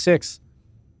January 6th,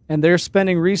 and they're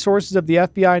spending resources of the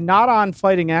FBI not on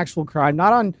fighting actual crime,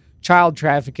 not on child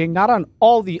trafficking, not on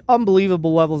all the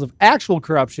unbelievable levels of actual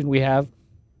corruption we have,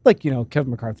 like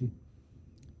Kevin McCarthy.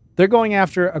 They're going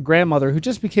after a grandmother who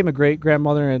just became a great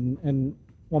grandmother, and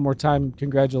one more time,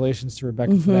 congratulations to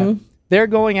Rebecca for that. They're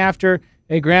going after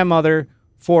a grandmother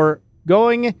for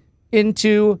going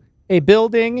into a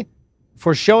building,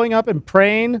 for showing up and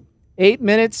praying 8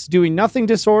 minutes, doing nothing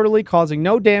disorderly, causing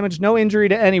no damage, no injury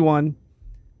to anyone,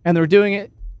 and they're doing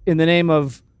it in the name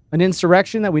of an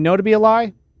insurrection that we know to be a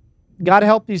lie. God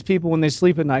help these people when they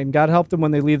sleep at night, and God help them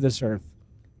when they leave this earth.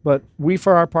 But we,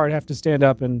 for our part, have to stand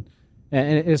up and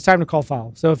And it's time to call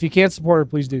foul. So if you can't support her,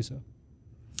 please do so.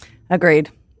 Agreed.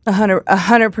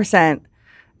 100%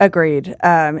 agreed.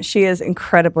 She is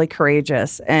incredibly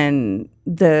courageous, and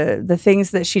the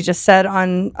things that she just said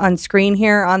on screen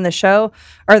here on the show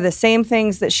are the same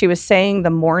things that she was saying the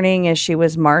morning as she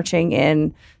was marching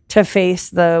in to face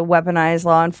the weaponized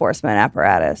law enforcement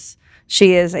apparatus.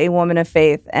 She is a woman of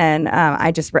faith, and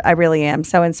I really am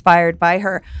so inspired by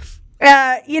her.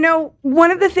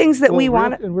 One of the things that we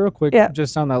want... And real quick,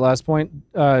 just on that last point,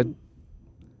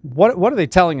 what are they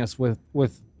telling us with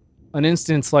an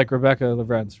instance like Rebecca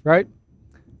Lavrenz, right?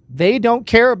 They don't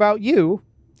care about you,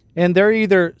 and they're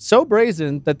either so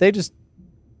brazen that they just,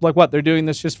 like what, they're doing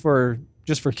this just for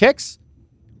kicks,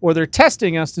 or they're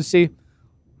testing us to see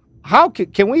how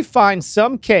can we find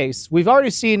some case. We've already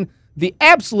seen the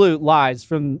absolute lies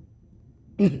from...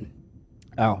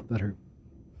 Ow, that hurt.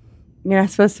 You're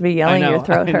not supposed to be yelling. Your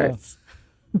throat hurts.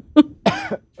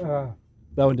 That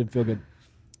one didn't feel good.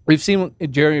 We've seen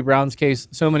in Jeremy Brown's case,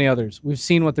 so many others. We've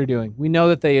seen what they're doing. We know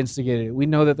that they instigated it. We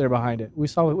know that they're behind it. We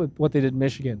saw what they did in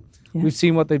Michigan. Yeah. We've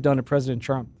seen what they've done to President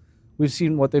Trump. We've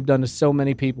seen what they've done to so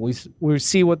many people. We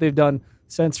see what they've done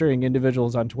censoring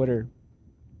individuals on Twitter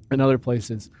and other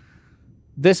places.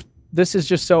 This is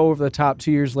just so over the top.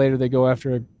 2 years later, they go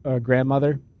after a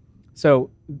grandmother. So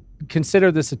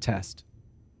consider this a test.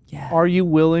 Yeah. Are you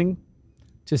willing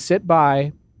to sit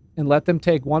by and let them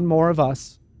take one more of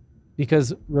us?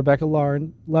 Because Rebecca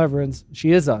Lavrenz,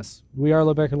 she is us. We are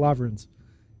Rebecca Lavrenz.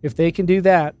 If they can do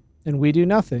that and we do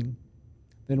nothing,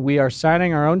 then we are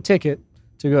signing our own ticket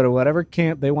to go to whatever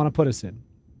camp they want to put us in.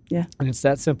 Yeah. And it's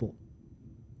that simple.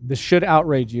 This should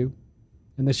outrage you,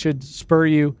 and this should spur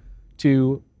you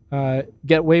to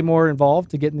get way more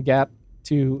involved, to get in the gap,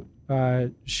 to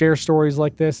share stories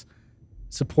like this,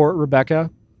 support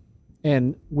Rebecca,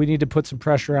 and we need to put some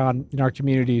pressure on in our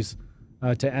communities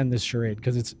to end this charade,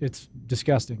 because it's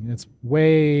disgusting. It's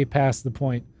way past the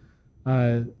point,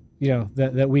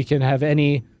 that we can have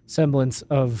any semblance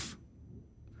of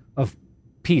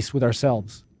peace with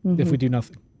ourselves if we do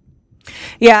nothing.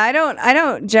 Yeah, I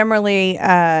don't generally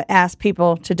ask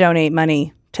people to donate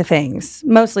money to things,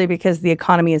 mostly because the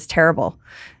economy is terrible,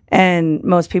 and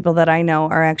most people that I know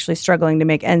are actually struggling to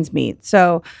make ends meet.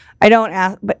 So I don't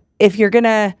ask. But if you're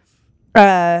gonna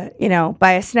buy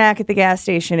a snack at the gas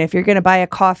station, if you're going to buy a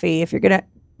coffee, if you're going to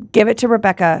give it to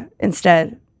Rebecca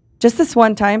instead, just this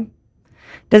one time.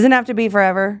 Doesn't have to be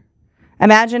forever.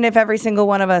 Imagine if every single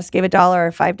one of us gave $1 or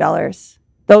 $5.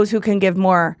 Those who can give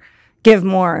more, give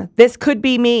more. This could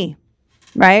be me,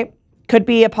 right? Could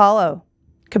be Apollo.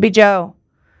 Could be Joe.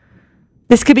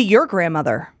 This could be your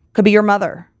grandmother. Could be your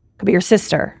mother. Could be your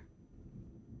sister.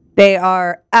 They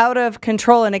are out of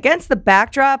control. And against the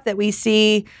backdrop that we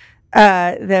see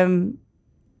them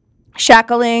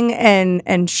shackling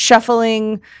and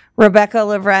shuffling Rebecca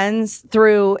Lavrenz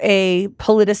through a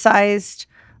politicized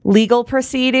legal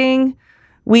proceeding,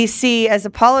 we see, as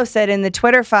Apollo said in the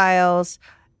Twitter files,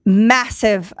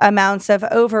 massive amounts of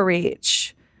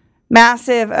overreach,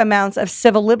 massive amounts of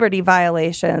civil liberty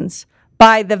violations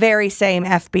by the very same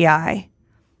FBI.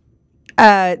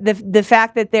 The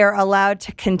fact that they're allowed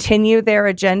to continue their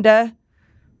agenda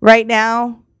right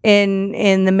now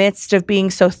in the midst of being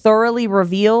so thoroughly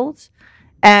revealed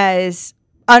as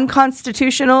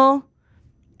unconstitutional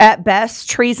at best,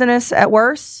 treasonous at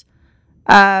worst,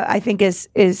 I think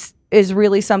is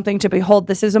really something to behold.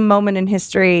 This is a moment in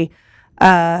history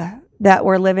that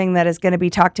we're living that is going to be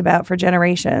talked about for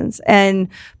generations. And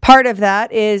part of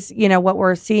that is, what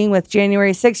we're seeing with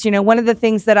January 6th. One of the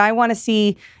things that I want to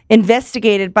see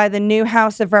investigated by the new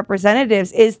House of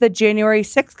Representatives is the January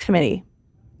 6th committee.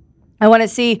 I want to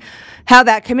see how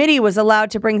that committee was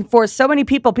allowed to bring forth so many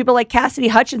people like Cassidy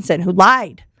Hutchinson, who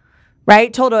lied,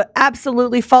 right? Told an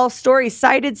absolutely false story,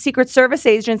 cited Secret Service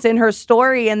agents in her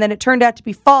story, and then it turned out to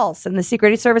be false. And the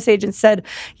Secret Service agent said,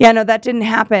 yeah, no, that didn't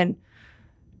happen.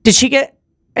 Did she get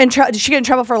in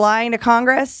trouble for lying to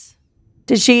Congress?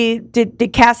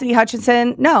 Did Cassidy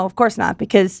Hutchinson? No, of course not,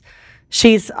 because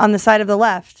she's on the side of the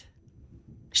left.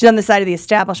 She's on the side of the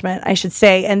establishment, I should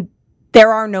say. And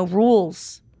there are no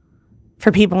rules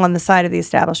for people on the side of the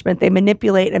establishment. They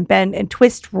manipulate and bend and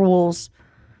twist rules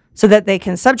so that they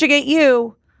can subjugate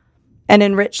you and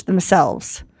enrich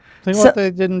themselves. Think what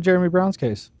they did in Jeremy Brown's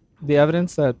case. The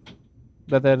evidence that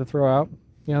they had to throw out,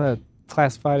 that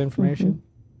classified information. Mm-hmm.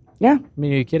 Yeah. I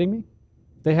mean, are you kidding me?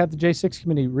 They had the J6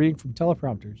 committee reading from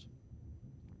teleprompters.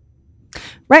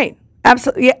 Right.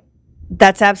 Absolutely. Yeah.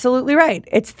 That's absolutely right.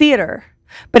 It's theater.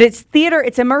 But it's theater,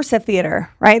 it's immersive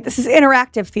theater, right? This is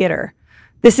interactive theater.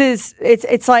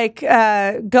 It's like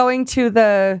going to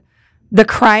the the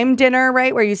crime dinner,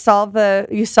 right, where you solve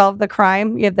the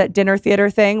crime. You have that dinner theater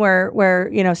thing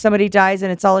where somebody dies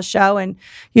and it's all a show and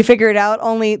you figure it out.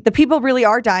 Only the people really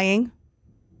are dying.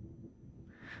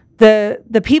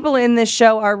 The people in this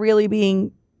show are really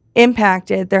being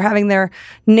impacted. They're having their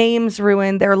names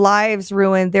ruined, their lives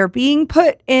ruined. They're being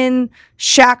put in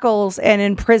shackles and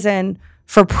in prison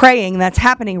for praying. That's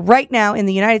happening right now in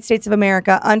the United States of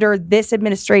America under this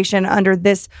administration, under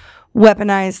this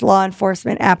weaponized law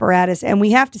enforcement apparatus, and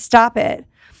we have to stop it.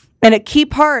 And a key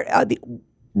part of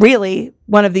really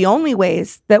one of the only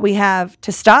ways that we have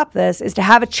to stop this is to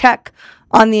have a check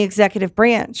on the executive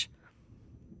branch.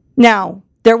 Now,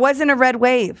 there wasn't a red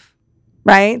wave,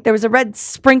 right? There was a red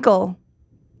sprinkle.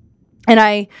 And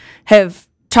I have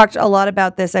talked a lot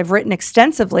about this. I've written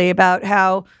extensively about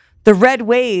how the red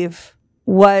wave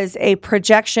was a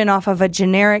projection off of a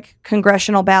generic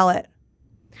congressional ballot.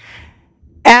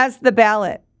 As the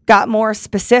ballot got more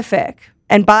specific,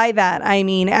 and by that I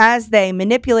mean as they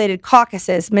manipulated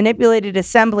caucuses, manipulated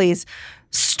assemblies,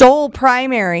 stole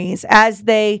primaries, as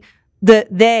they,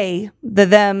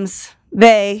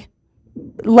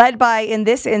 led by, in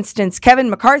this instance, Kevin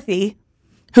McCarthy,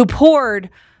 who poured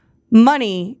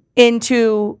money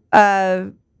into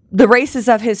the races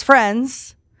of his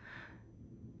friends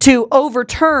to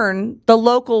overturn the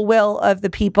local will of the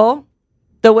people,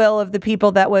 the will of the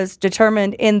people that was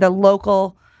determined in the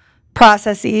local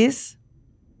processes,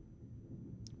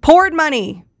 poured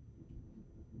money.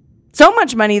 So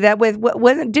much money that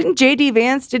didn't J.D.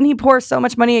 Vance, didn't he pour so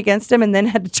much money against him and then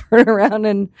had to turn around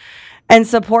and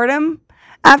support him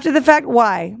after the fact?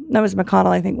 Why? That was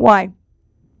McConnell, I think. Why?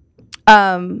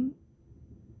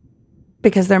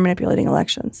 Because they're manipulating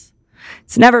elections.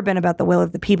 It's never been about the will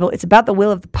of the people. It's about the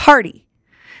will of the party.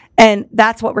 And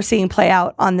that's what we're seeing play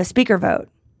out on the speaker vote.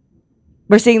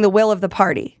 We're seeing the will of the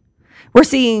party. We're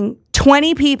seeing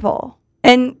 20 people,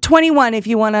 and 21 if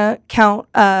you want to count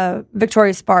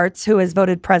Victoria Spartz, who has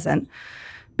voted present,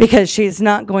 because she's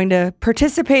not going to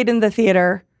participate in the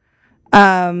theater,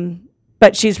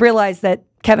 but she's realized that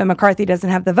Kevin McCarthy doesn't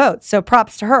have the votes. So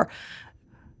props to her.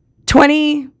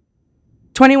 21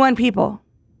 people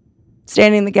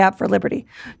standing in the gap for liberty.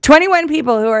 21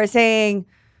 people who are saying,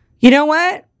 you know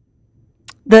what?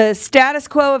 The status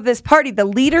quo of this party, the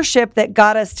leadership that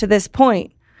got us to this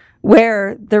point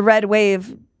where the red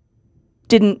wave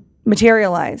didn't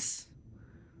materialize.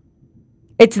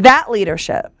 It's that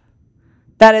leadership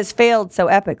that has failed so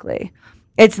epically.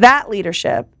 It's that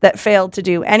leadership that failed to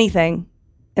do anything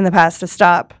in the past to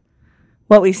stop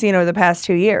what we've seen over the past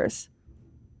 2 years.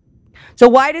 So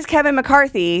why does Kevin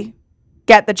McCarthy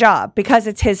get the job? Because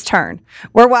it's his turn.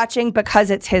 We're watching because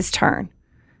it's his turn.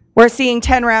 We're seeing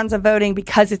 10 rounds of voting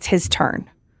because it's his turn.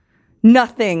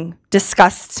 Nothing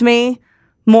disgusts me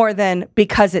more than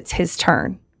because it's his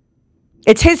turn.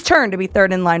 It's his turn to be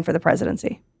third in line for the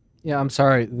presidency. Yeah, I'm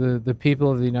sorry. The people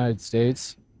of the United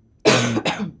States,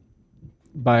 and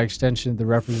by extension, the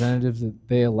representatives that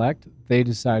they elect, they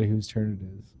decide whose turn it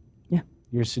is. Yeah.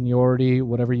 Your seniority,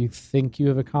 whatever you think you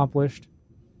have accomplished,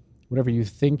 whatever you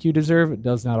think you deserve, it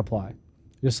does not apply.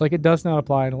 Just like it does not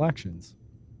apply in elections.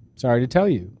 Sorry to tell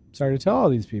you. Sorry to tell all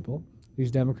these people,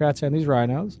 these Democrats and these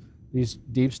rhinos, these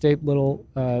deep state little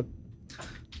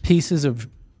pieces of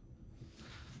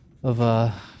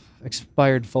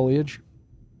expired foliage.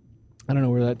 I don't know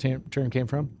where that term came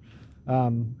from.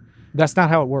 That's not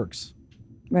how it works.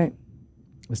 Right.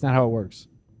 That's not how it works.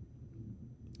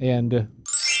 And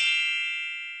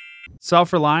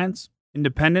self-reliance,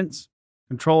 independence,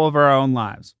 control over our own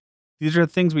lives. These are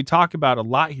the things we talk about a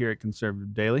lot here at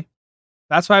Conservative Daily.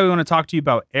 That's why we want to talk to you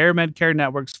about Air Medcare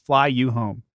Network's Fly You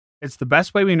Home. It's the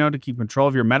best way we know to keep control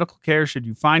of your medical care should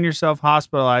you find yourself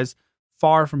hospitalized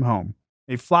far from home.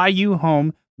 A Fly You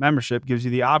Home membership gives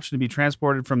you the option to be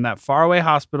transported from that faraway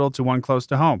hospital to one close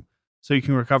to home, so you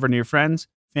can recover near friends,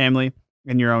 family,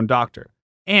 and your own doctor.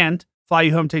 And Fly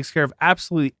You Home takes care of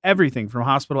absolutely everything from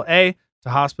Hospital A to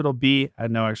Hospital B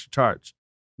at no extra charge.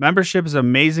 Membership is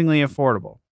amazingly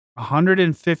affordable.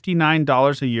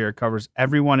 $159 a year covers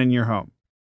everyone in your home.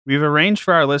 We've arranged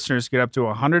for our listeners to get up to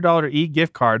a $100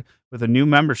 e-gift card with a new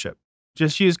membership.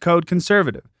 Just use code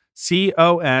CONSERVATIVE,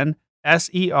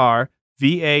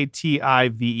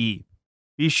 CONSERVATIVE.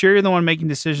 Be sure you're the one making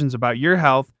decisions about your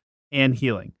health and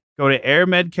healing. Go to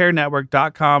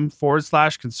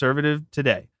airmedcarenetwork.com/conservative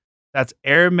today. That's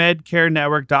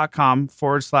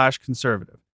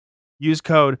airmedcarenetwork.com/conservative. Use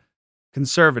code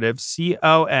CONSERVATIVE,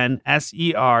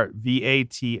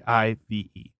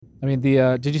 CONSERVATIVE. I mean,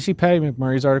 did you see Patty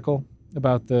McMurray's article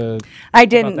about the? I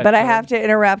didn't, that but I killing? have to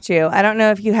interrupt you. I don't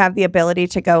know if you have the ability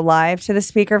to go live to the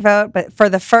speaker vote, but for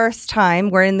the first time,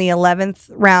 we're in the 11th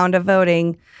round of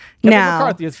voting Kevin now.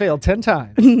 McCarthy has failed 10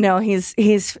 times. No,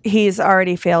 he's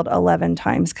already failed 11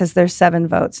 times because there's 7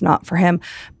 votes not for him.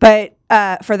 But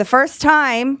for the first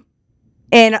time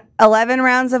in 11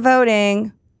 rounds of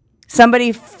voting,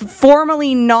 somebody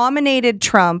formally nominated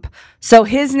Trump, so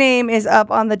his name is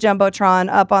up on the jumbotron,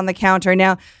 up on the counter.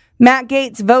 Now, Matt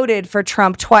Gaetz voted for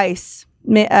Trump twice,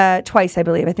 I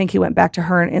believe. I think he went back to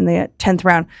her in the 10th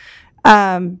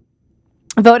round.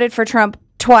 Voted for Trump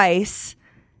twice.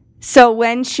 So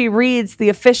when she reads the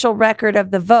official record of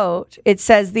the vote, it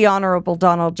says the Honorable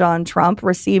Donald John Trump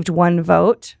received 1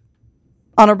 vote.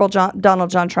 Honorable Donald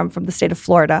John Trump from the state of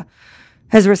Florida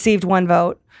has received 1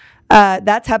 vote.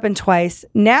 That's happened twice.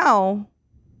 Now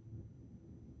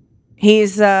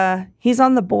he's on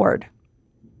the board.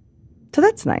 So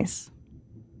that's nice.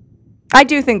 I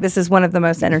do think this is one of the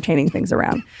most entertaining things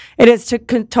around. It has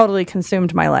totally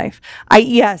consumed my life.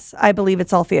 Yes, I believe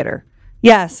it's all theater.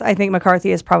 Yes, I think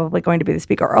McCarthy is probably going to be the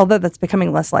speaker, although that's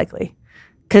becoming less likely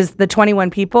because the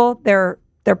 21 people, they're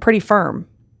pretty firm,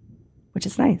 which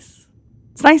is nice.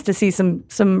 It's nice to see some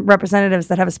representatives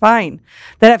that have a spine,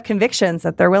 that have convictions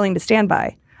that they're willing to stand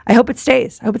by. I hope it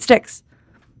stays. I hope it sticks.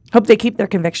 Hope they keep their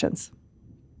convictions.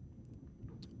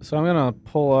 So I'm gonna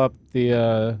pull up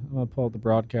the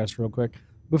broadcast real quick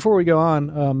before we go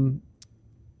on.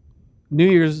 New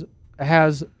Year's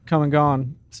has come and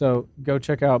gone, so go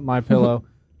check out My Pillow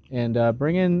and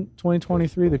bring in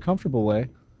 2023 the comfortable way.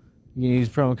 You can use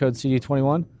promo code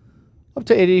CD21 up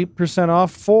to 80%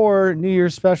 off for New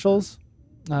Year's specials.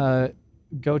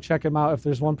 Go check them out. If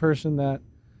there's one person that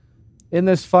in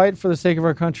this fight for the sake of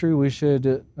our country we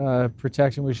should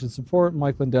protect and we should support,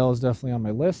 Mike Lindell is definitely on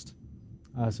my list.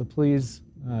 So please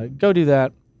go do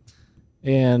that.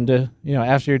 And,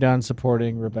 after you're done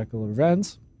supporting Rebecca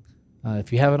Lavrenz,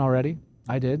 if you haven't already,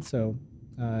 I did. So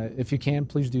if you can,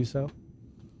 please do so.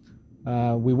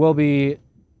 We will be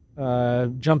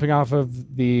jumping off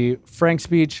of the Frank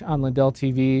speech on Lindell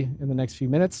TV in the next few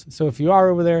minutes. So if you are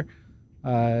over there,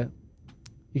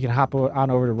 you can hop on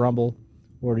over to Rumble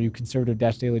or to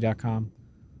conservative-daily.com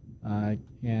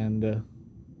and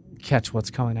catch what's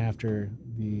coming after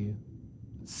the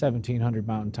 1700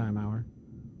 Mountain Time Hour.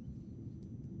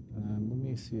 Let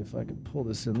me see if I can pull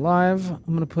this in live. I'm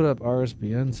going to put up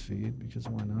RSBN's feed because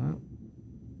why not?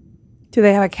 Do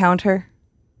they have a counter?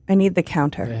 I need the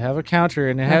counter. They have a counter,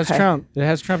 and it has Trump. It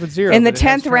has Trump at 0. In the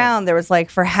 10th round, there was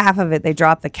for half of it, they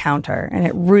dropped the counter, and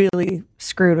it really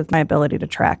screwed with my ability to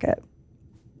track it.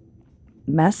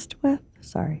 Messed with?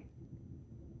 Sorry.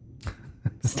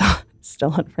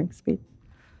 Still on Frank's speech.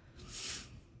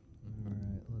 All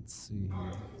right, let's see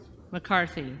here.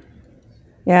 McCarthy.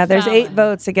 Yeah, there's Fallon. 8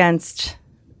 votes against,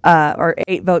 or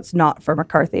 8 votes not for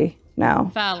McCarthy now.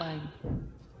 Fallon.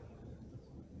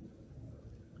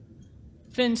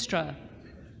 Finstra.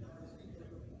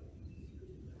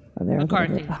 Oh, they're a little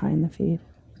McCarthy. bit behind the feed.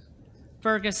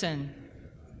 Ferguson.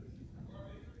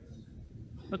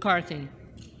 McCarthy.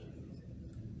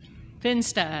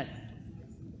 Finstad.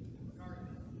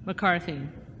 McCarthy.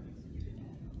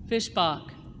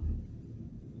 Fischbach.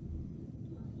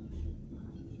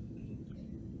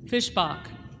 Fischbach.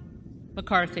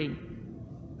 McCarthy.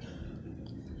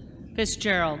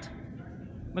 Fitzgerald.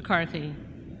 McCarthy.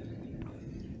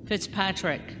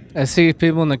 Fitzpatrick. I see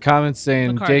people in the comments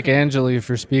saying McCarthy. Jake Angeli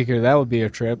for speaker. That would be a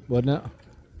trip, wouldn't it?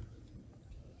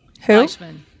 Who?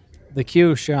 Fleischman. The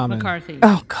Q shaman. McCarthy.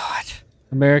 Oh, God.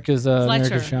 America's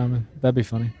Fletcher. shaman. That'd be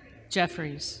funny.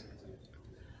 Jeffries.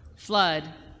 Flood.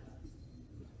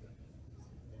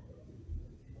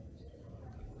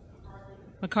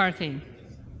 McCarthy.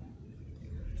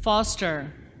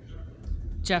 Foster.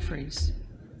 Jeffries.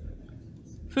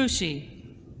 Fushi.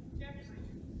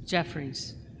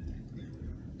 Jeffries.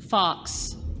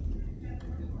 Fox.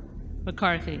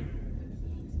 McCarthy.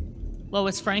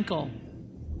 Lois Frankel.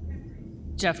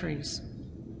 Jeffries.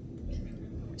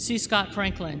 C. Scott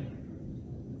Franklin.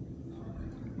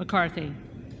 McCarthy.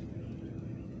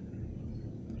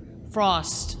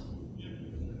 Frost.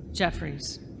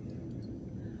 Jeffries.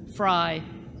 Fry.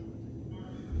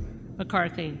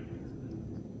 McCarthy.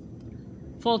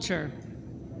 Fulcher.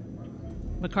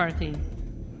 McCarthy.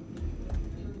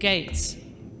 Gates.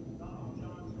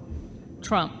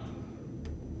 Trump.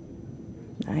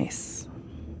 Nice.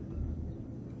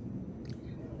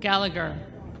 Gallagher.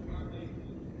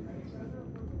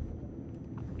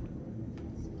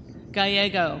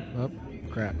 Gallego. Oh,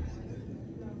 crap.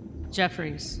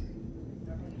 Jeffries.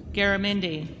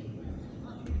 Garamendi.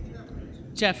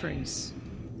 Jeffries.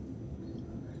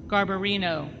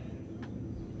 Garbarino.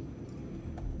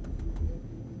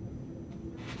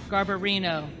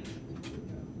 Garbarino,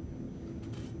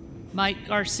 Mike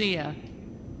Garcia,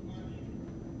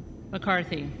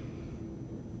 McCarthy,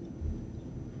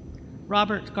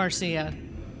 Robert Garcia,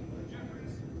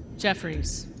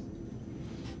 Jeffries,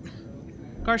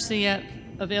 Garcia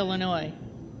of Illinois,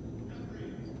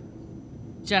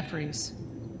 Jeffries,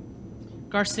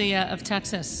 Garcia of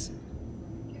Texas,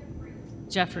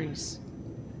 Jeffries,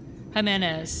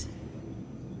 Jimenez,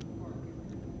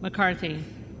 McCarthy,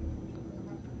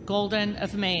 Golden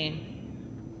of Maine,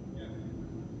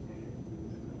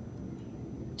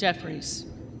 Jeffries,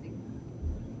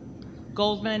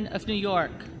 Goldman of New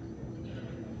York,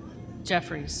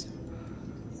 Jeffries,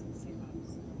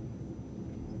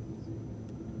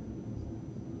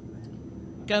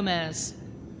 Gomez,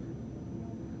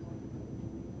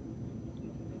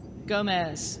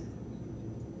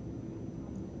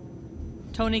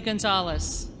 Tony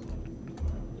Gonzalez,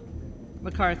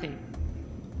 McCarthy,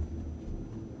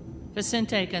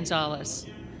 Vicente Gonzalez,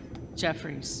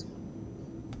 Jeffries,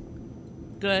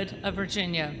 Good of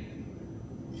Virginia,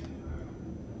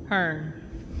 Hearn,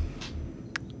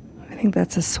 I think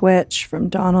that's a switch from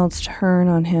Donald's to Hearn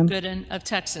on him. Gooden of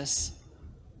Texas,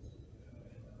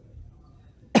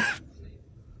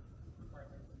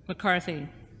 McCarthy,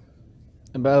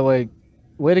 And by the way,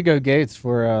 way to go, Gates,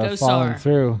 for Gosar. following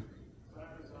through.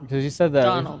 Because he said that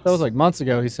Donalds. that was like months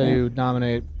ago. He said he would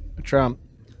nominate Trump.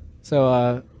 So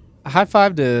a high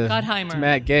five to Gottheimer.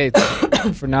 Matt Gates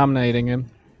for nominating him.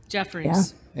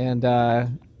 Jeffries, And I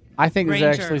think this is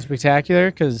Granger. actually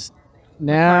spectacular because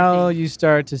now McCarthy. you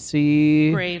start to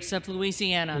see Graves of a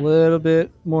Louisiana, little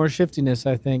bit more shiftiness,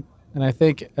 I think. And I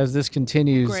think as this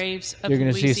continues, Graves of you're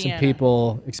going to see some Louisiana.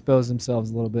 people expose themselves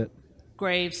a little bit.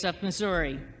 Graves of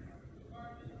Missouri,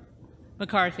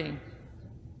 McCarthy,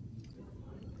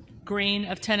 Green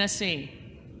of Tennessee,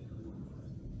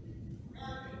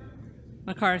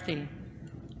 McCarthy,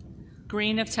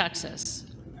 Green of Texas,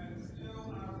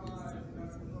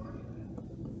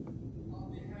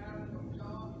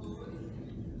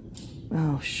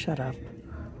 Oh, shut up.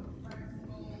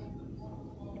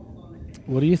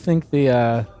 What do you think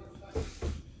the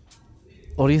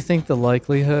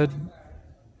likelihood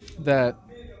that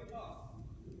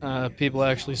people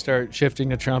actually start shifting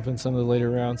to Trump in some of the later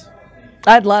rounds?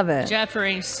 I'd love it.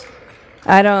 Jeffries,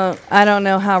 I don't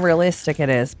know how realistic it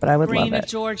is, but I would Green love of it.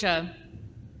 Georgia,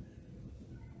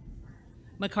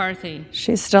 McCarthy,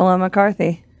 She's still on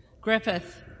McCarthy.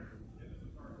 Griffith,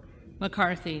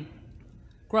 McCarthy,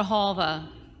 Grijalva,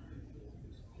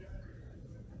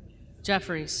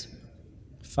 Jeffries,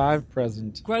 5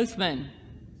 present. Grothman,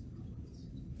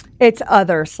 It's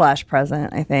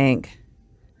other/present, I think.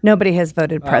 Nobody has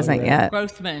voted present yeah. yet.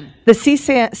 Grothman, The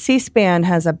C-SPAN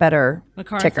has a better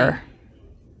McCarthy. ticker.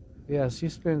 Yeah,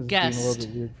 C-SPAN is being a little Guest. bit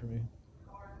weird for me.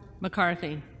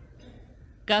 McCarthy,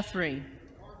 Guthrie,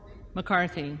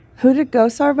 McCarthy, Who did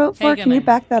Gosar vote for? Can you Hageman.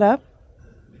 back that up?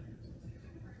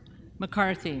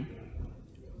 McCarthy,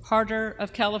 Harder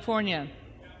of California,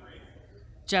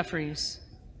 Jeffries,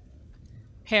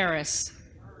 Harris,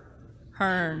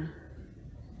 Hearn,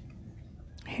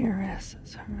 Harris.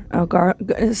 Oh,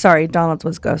 sorry. Donald's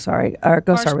was Gosar. Or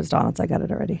Gosar was Donald's. I got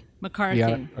it already. McCarthy, You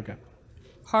got it? Okay.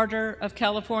 Harder of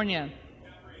California,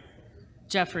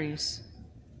 Jeffries,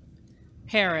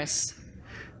 Harris,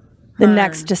 The Hearn.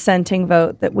 next dissenting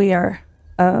vote that we are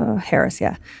Harris,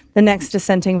 yeah. The next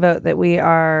dissenting vote that we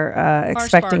are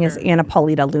expecting is Harsbarger. Anna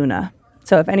Paulita Luna.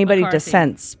 So if anybody McCarthy.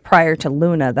 dissents prior to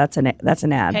Luna, that's an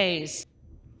ad. Hayes,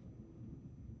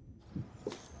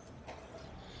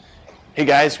 Hey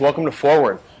guys, welcome to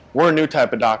Forward. We're a new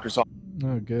type of doctors. Oh,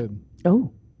 good.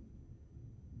 Oh.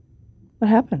 What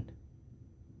happened?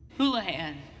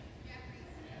 Houlihan,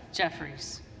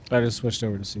 Jeffries, I just switched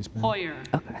over to C-SPAN. Hoyer,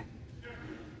 Okay.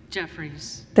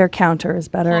 Jeffries, Their counter is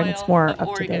better and it's Hoyle more of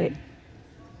up to date. Oregon,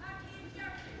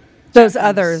 Those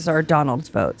others are Donald's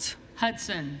votes.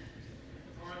 Hudson,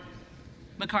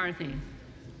 McCarthy,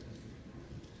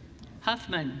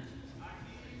 Huffman,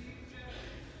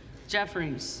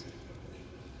 Jeffries,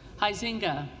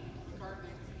 Huizinga,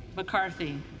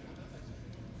 McCarthy,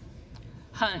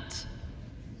 Hunt,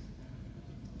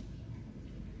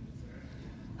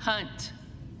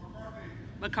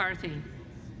 McCarthy,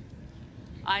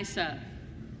 Isa,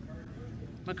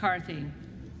 McCarthy,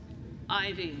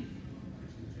 Ivy,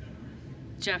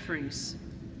 Jeffries,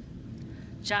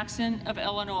 Jackson of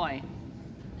Illinois,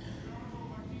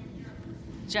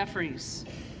 Jeffries,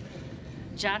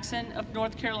 Jackson of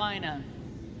North Carolina,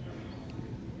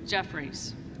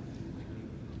 Jeffries,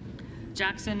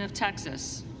 Jackson of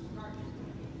Texas,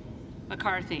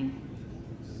 McCarthy,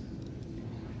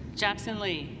 Jackson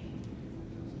Lee,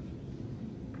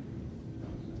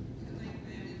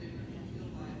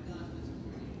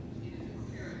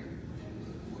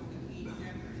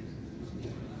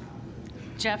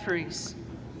 Jeffries.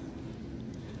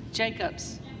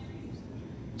 Jacobs.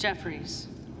 Jeffries.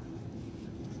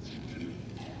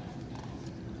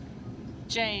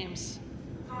 James.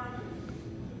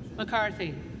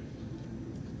 McCarthy.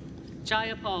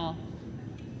 Jayapal.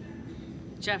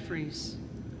 Jeffries.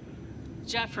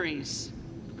 Jeffries.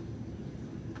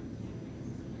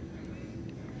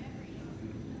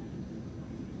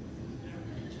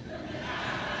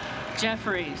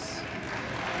 Jeffries.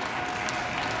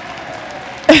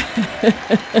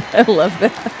 I love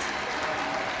that.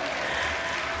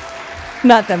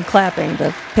 Not them clapping,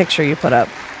 the picture you put up.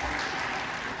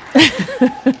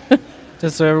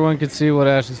 Just so everyone could see what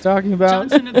Ashley's talking about.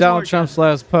 Johnson of Donald Georgia. Trump's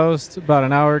last post about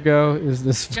an hour ago is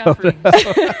this photo.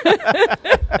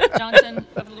 Johnson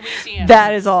of Louisiana.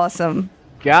 That is awesome.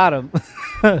 Got him.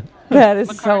 That is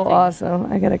so McCarthy.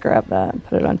 awesome. I gotta grab that and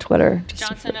put it on Twitter just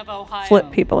Johnson to of Ohio.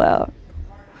 flip people out.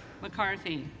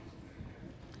 McCarthy.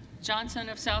 Johnson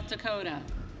of South Dakota.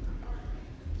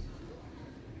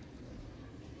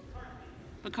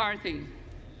 McCarthy.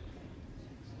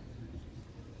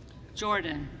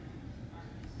 Jordan.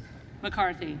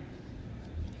 McCarthy.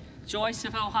 Joyce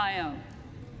of Ohio.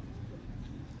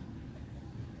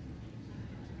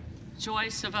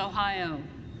 Joyce of Ohio.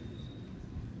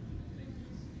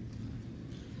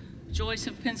 Joyce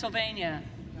of Pennsylvania.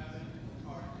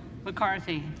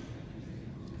 McCarthy.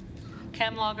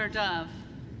 Kemlager Dove.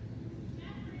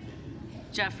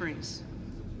 Jeffries.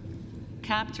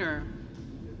 Captor.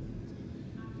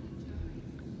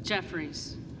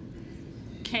 Jeffries.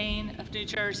 Kane of New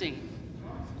Jersey.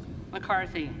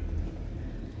 McCarthy.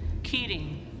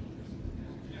 Keating.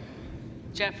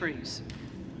 Jeffries.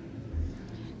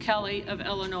 Kelly of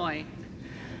Illinois.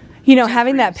 You know,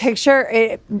 having that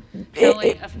picture,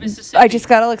 Kelly of Mississippi. I just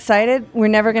got all excited. We're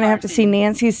never going to have to see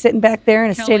Nancy sitting back there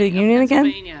in a State of the Union again.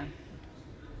 Pennsylvania.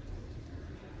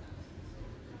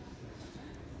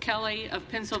 Kelly of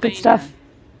Pennsylvania. Good stuff.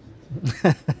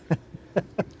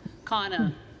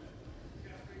 Kana.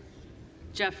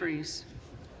 Jeffries.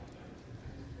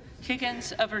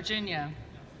 Higgins of Virginia.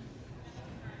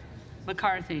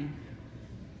 McCarthy.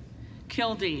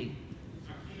 Kildee.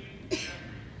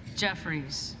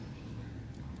 Jeffries.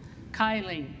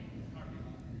 Kiley.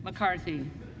 McCarthy.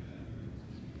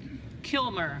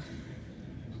 Kilmer.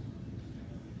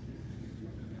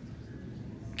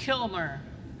 Kilmer.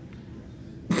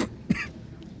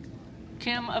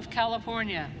 Kim of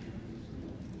California.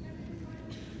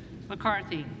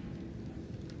 McCarthy.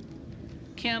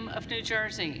 Kim of New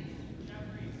Jersey.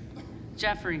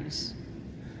 Jeffries.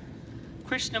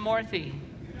 Krishnamurthy.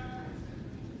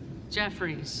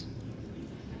 Jeffries.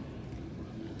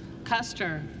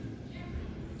 Custer.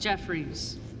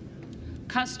 Jeffries.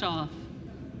 Kustoff.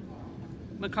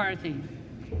 McCarthy.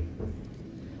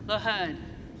 LaHood.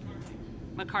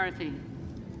 McCarthy.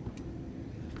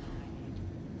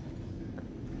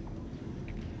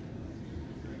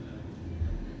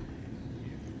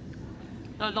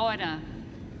 LaLoida.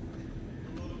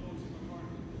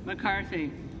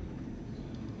 McCarthy.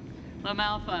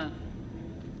 LaMalfa.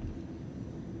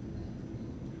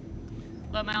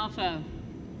 LaMalfa.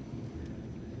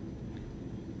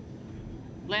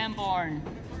 Lamborn.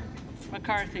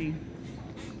 McCarthy.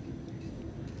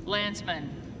 Landsman.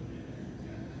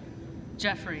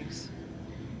 Jeffries.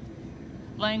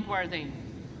 Langworthy.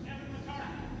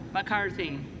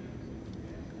 McCarthy.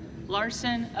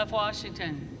 Larson of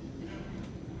Washington.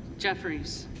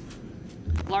 Jeffries.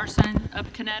 Larson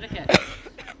of Connecticut.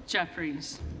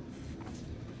 Jeffries.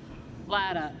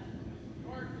 Latta.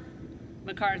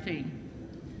 McCarthy.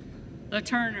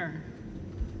 LaTurner.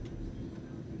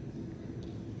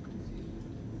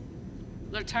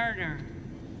 LaTurner.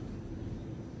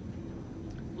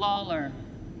 Lawler.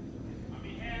 On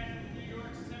behalf of New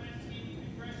York's 17th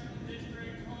Congressional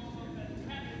District, home of the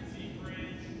Tappan Zee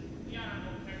Bridge, the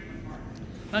Honorable Terry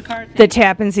McCarthy. The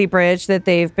Tappan Zee Bridge that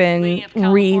they've been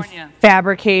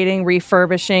refabricating,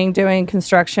 refurbishing, doing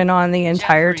construction on the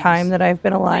entire time that I've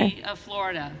been alive. Lee of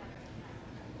Florida.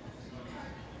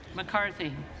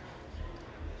 McCarthy.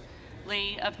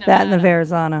 Lee of Nevada. That and the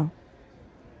Verrazano.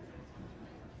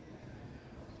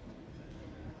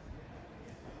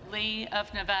 Lee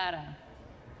of Nevada.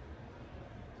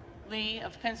 Lee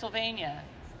of Pennsylvania.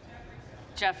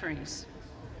 Jeffries.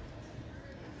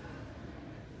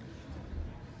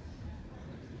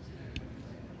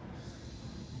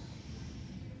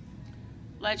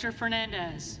 Ledger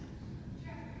Fernandez.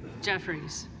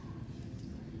 Jeffries.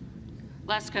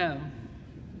 Lesko.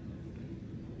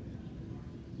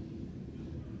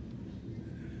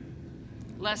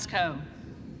 Lesko.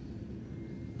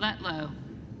 Letlow.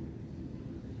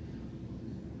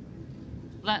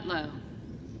 Letlow.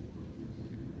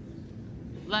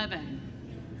 Levin.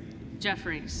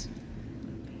 Jeffries.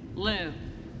 Lou.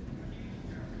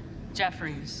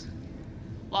 Jeffries.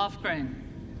 Lofgren.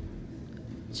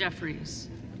 Jeffries.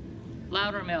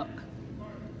 Loudermilk.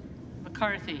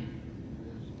 McCarthy.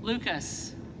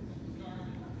 Lucas.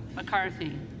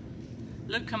 McCarthy.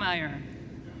 Lukemeyer.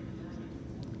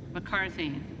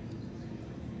 McCarthy.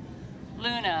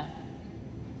 Luna.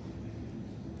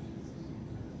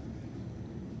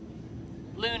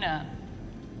 Luna.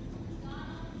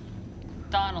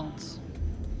 Donalds.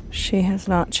 She has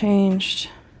not changed.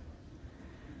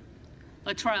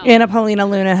 Luttrell. Anna Paulina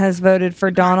Luna has voted for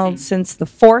Donald since the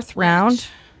 4th round.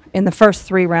 In the first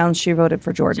 3 rounds, she voted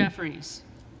for Jordan. Jeffries.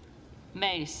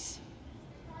 Mace.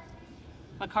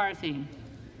 McCarthy.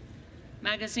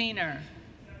 Magaziner.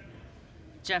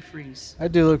 Jeffries. I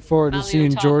do look forward to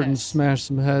seeing Maliotakis. Jordan smash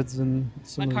some heads in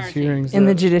some of these McCarthy. hearings. In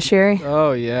the judiciary?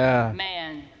 Oh, yeah.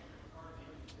 Mann.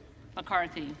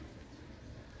 McCarthy.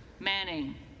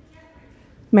 Manning.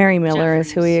 Mary Miller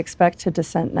is who we expect to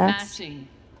dissent next. Massey.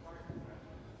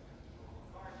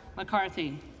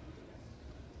 McCarthy.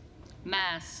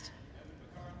 Mast.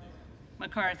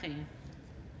 McCarthy.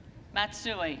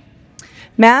 Matsui.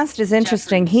 Mast is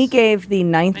interesting. He gave the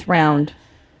 9th round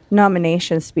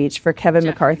nomination speech for Kevin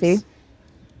McCarthy.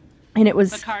 And it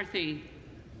was McCarthy.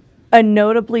 a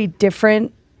notably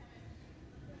different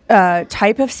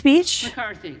type of speech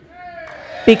McCarthy.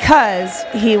 because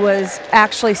he was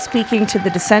actually speaking to the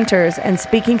dissenters and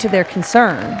speaking to their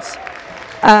concerns.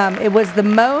 It was the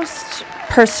most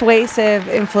persuasive,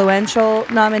 influential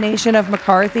nomination of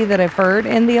McCarthy that I've heard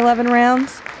in the 11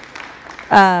 rounds.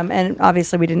 And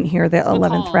obviously we didn't hear the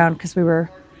 11th round because we were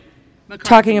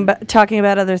talking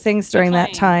about other things during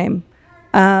that time.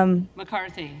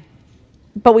 McCarthy.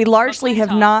 But we largely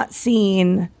have not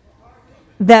seen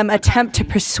them attempt to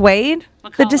persuade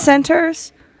the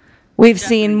dissenters. We've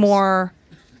seen more,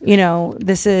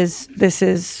 this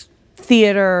is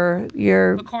theater.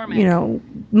 You're,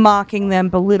 mocking them,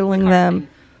 belittling them.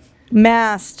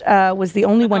 Mast was the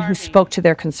only one who spoke to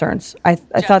their concerns. I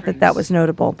thought that was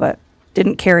notable, but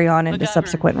didn't carry on into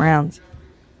subsequent rounds.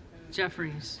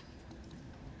 Jeffries.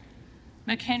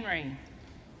 McHenry.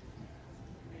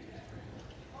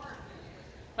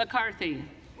 McCarthy.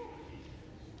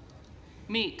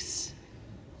 Meeks.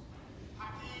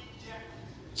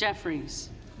 Jeffries.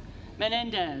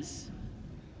 Menendez.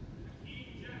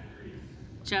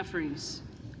 Jeffries.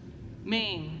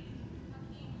 Ming.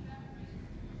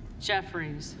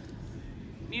 Jeffries.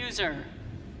 Muser.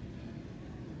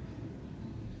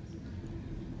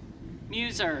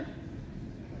 Muser.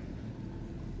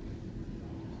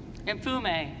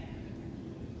 Mfume.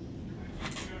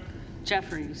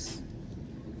 Jeffries.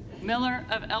 Miller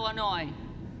of Illinois.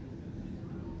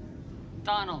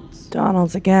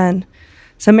 Donalds again.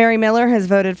 So Mary Miller has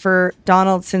voted for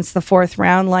Donald since the 4th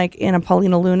round. Like Anna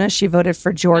Paulina Luna, she voted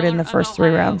for Jordan the first 3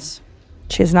 rounds.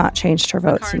 She has not changed her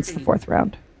vote since the 4th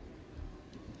round.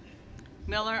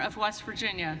 Miller of West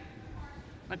Virginia.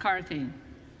 McCarthy.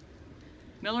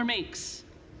 Miller Meeks.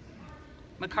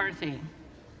 McCarthy.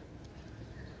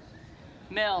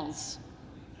 Mills.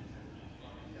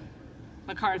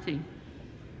 McCarthy.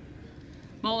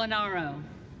 Molinaro.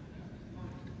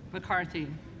 McCarthy.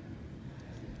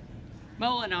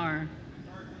 Molinar.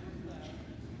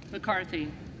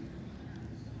 McCarthy.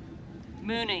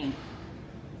 Mooney.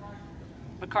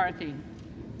 McCarthy.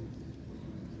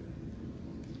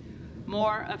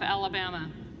 Moore of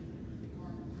Alabama.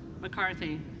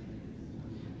 McCarthy.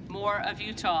 Moore of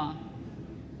Utah.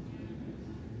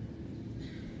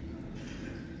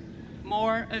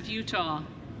 Moore of Utah.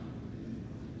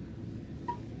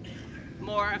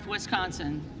 Moore of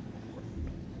Wisconsin.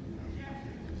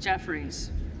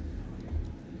 Jeffries.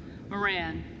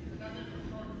 Moran.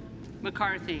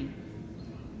 McCarthy.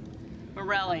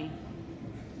 Morelli.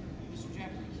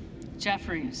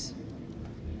 Jeffries.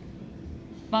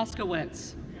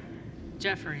 Moskowitz.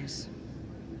 Jeffries.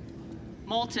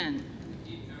 Moulton.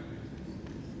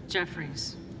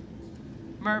 Jeffries.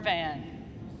 Mervan.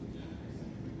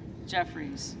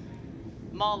 Jeffries.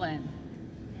 Mullen.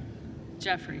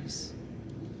 Jeffries.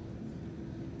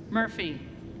 Murphy.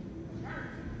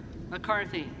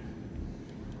 McCarthy.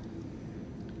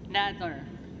 Nadler.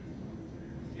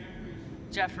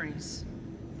 Jeffries.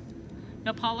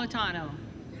 Napolitano.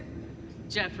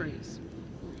 Jeffries.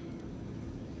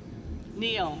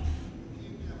 Neal.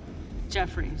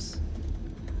 Jeffries.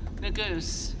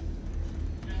 Nagoose.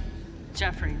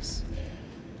 Jeffries.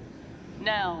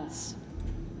 Nels.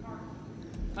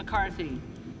 McCarthy.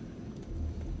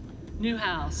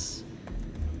 Newhouse.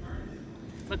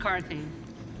 McCarthy.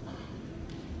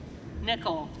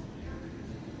 Nickel.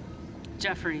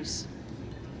 Jeffries.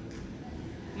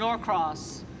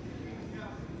 Norcross,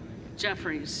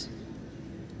 Jeffries,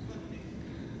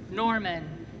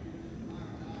 Norman,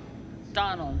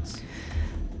 Donalds,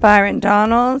 Ralph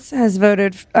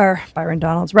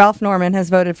Norman has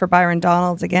voted for Byron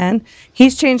Donalds again.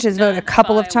 He's changed his vote a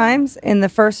couple of times. In the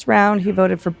first round, he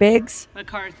voted for Biggs.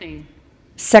 McCarthy,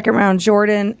 Second round,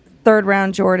 Jordan. Third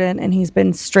round, Jordan. And he's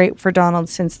been straight for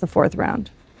Donalds since the fourth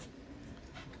round.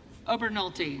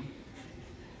 Obernolte,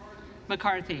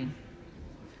 McCarthy,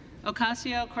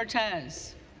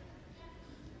 Ocasio-Cortez,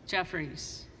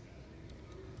 Jeffries,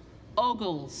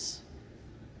 Ogles,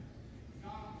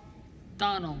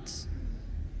 Donalds,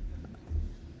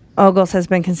 Ogles has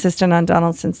been consistent on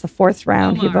Donald since the fourth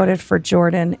round. He Omar. voted for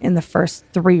Jordan in the first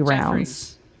 3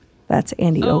 rounds. Jeffries. That's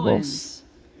Andy Ogles. Owens,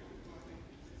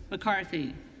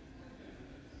 McCarthy,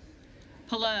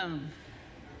 Pallone,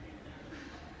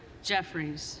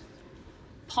 Jeffries,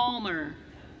 Palmer,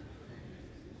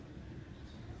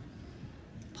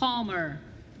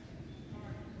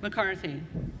 McCarthy,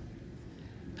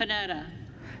 Panetta,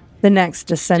 The next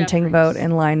dissenting Jeffries. vote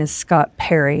in line is Scott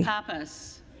Perry.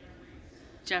 Pappas,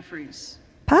 Jeffries,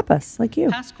 Pappas, like you.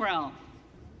 Pasquarel,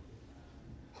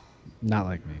 Not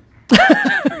like me.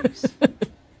 Jeffries,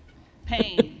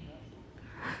 Payne,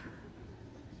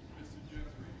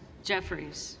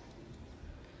 Jeffries,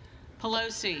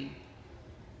 Pelosi,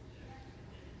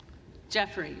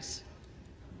 Jeffries,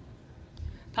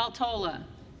 Paltola,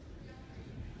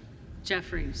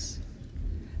 Jeffries,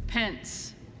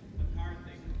 Pence,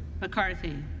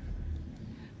 McCarthy,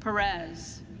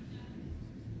 Perez,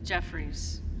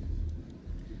 Jeffries,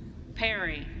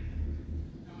 Perry,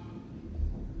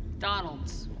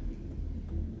 Donalds,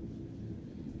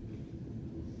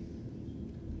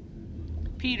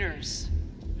 Peters,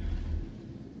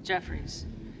 Jeffries,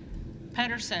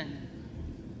 Pedersen,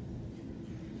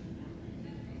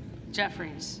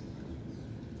 Jeffries,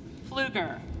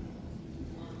 Pfluger,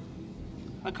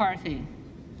 McCarthy.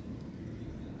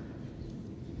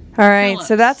 All right,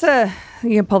 so that's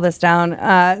you can pull this down.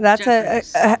 That's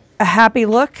a happy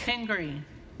look Pingree,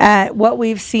 at what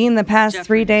we've seen the past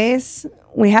 3 days.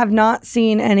 We have not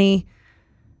seen any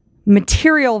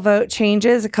material vote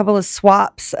changes, a couple of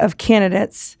swaps of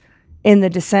candidates in the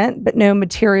dissent, but no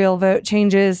material vote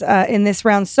changes in this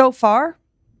round so far.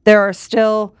 There are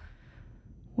still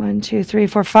 1, 2, 3,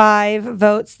 4, 5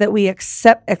 votes that we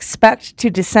expect to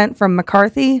dissent from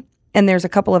McCarthy, and there's a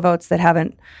couple of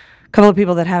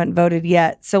people that haven't voted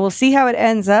yet. So we'll see how it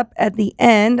ends up at the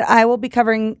end. I will be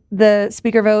covering the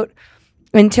speaker vote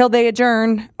until they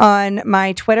adjourn on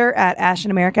my Twitter at Ash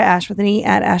in America, Ash with an E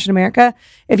at Ash in America.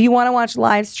 If you want to watch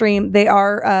live stream, they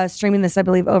are streaming this, I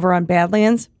believe, over on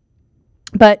Badlands.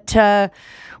 But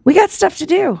we got stuff to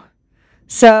do.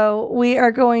 So we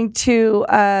are going to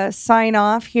sign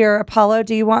off here. Apollo,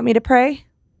 do you want me to pray?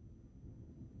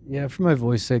 Yeah, for my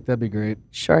voice sake, that'd be great.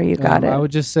 Sure, you got it. I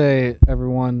would just say,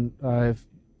 everyone,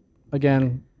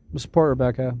 again, support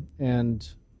Rebecca. And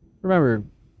remember,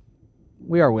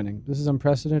 we are winning. This is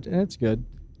unprecedented, and it's good.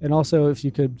 And also, if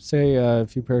you could say a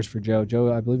few prayers for Joe.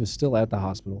 Joe, I believe, is still at the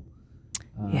hospital.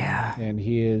 Yeah. And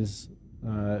he is,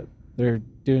 they're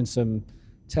doing some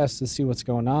tests to see what's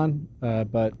going on.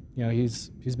 But, he's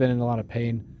been in a lot of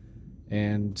pain.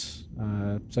 And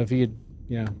so if you could,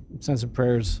 send some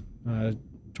prayers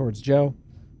towards Joe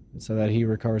so that he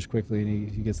recovers quickly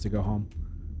and he gets to go home.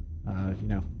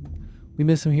 We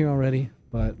miss him here already,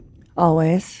 but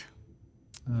always.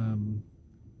 But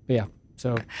yeah,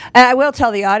 so. And I will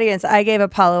tell the audience, I gave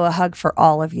Apollo a hug for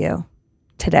all of you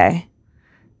today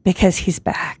because he's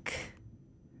back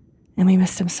and we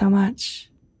missed him so much.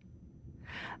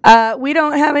 We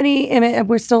don't have any image.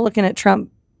 We're still looking at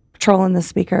Trump trolling the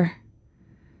speaker.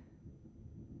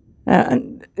 I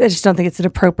just don't think it's an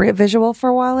appropriate visual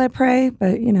for While I Pray,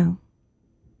 but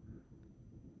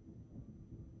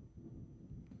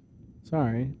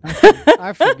Sorry.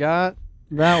 I forgot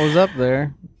that was up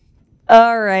there.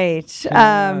 All right.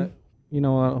 You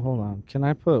know what? Hold on. Can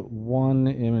I put one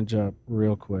image up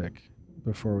real quick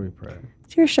before we pray?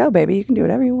 It's your show, baby. You can do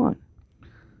whatever you want.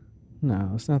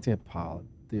 No, it's not the Apollo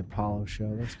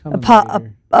show. That's coming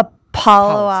later.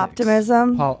 Apollo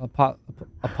optimism.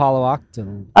 Apollo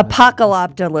optimism.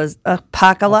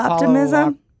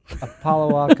 Apocalyptimism.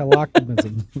 Apollo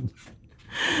optimism.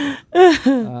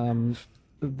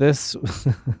 This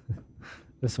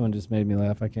one just made me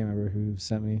laugh. I can't remember who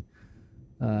sent me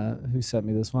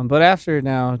this one. But after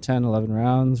now 10, 11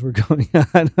 rounds, we're going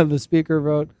on of the speaker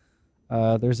vote.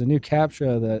 there's a new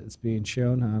CAPTCHA that is being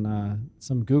shown on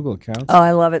some Google accounts. Oh,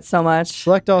 I love it so much.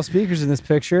 Select all speakers in this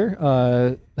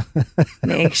picture.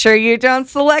 Make sure you don't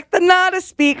select the not a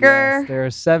speaker. Yes, there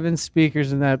are 7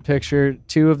 speakers in that picture.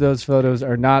 2 of those photos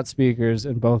are not speakers,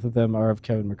 and both of them are of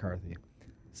Kevin McCarthy.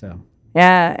 So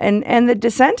yeah, and the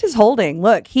dissent is holding.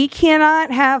 Look, he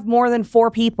cannot have more than 4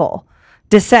 people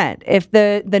dissent. If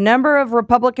the number of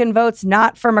Republican votes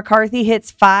not for McCarthy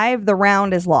hits 5, the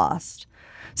round is lost.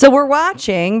 So we're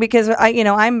watching because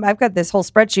I've got this whole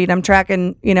spreadsheet. I'm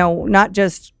tracking, not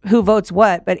just who votes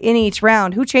what, but in each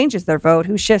round, who changes their vote,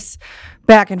 who shifts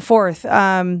back and forth.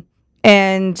 I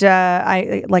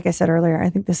like I said earlier, I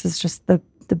think this is just the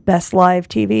best live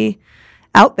TV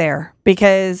out there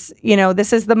because,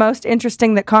 this is the most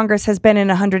interesting that Congress has been in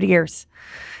 100 years.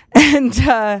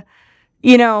 And,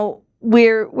 we're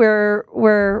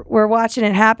watching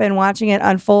it happen, watching it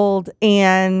unfold.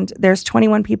 And there's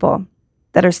 21 people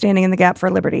that are standing in the gap for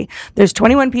liberty. There's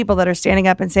 21 people that are standing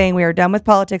up and saying we are done with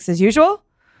politics as usual.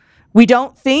 We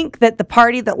don't think that the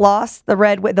party that lost the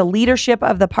red wave, the leadership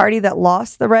of the party that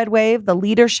lost the red wave, the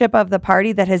leadership of the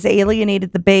party that has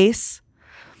alienated the base,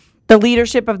 the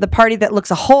leadership of the party that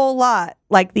looks a whole lot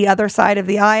like the other side of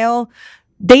the aisle,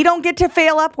 they don't get to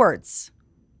fail upwards.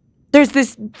 There's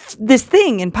this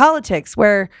thing in politics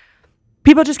where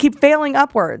people just keep failing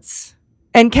upwards.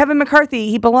 And Kevin McCarthy,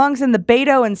 he belongs in the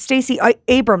Beto and Stacey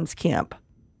Abrams camp.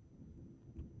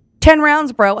 10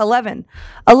 rounds, bro. 11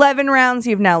 rounds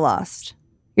you've now lost.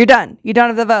 You're done. You're done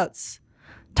with the votes.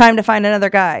 Time to find another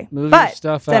guy. Move but your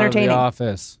stuff it's out of entertaining. the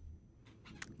office.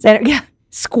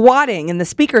 Squatting in the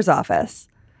speaker's office.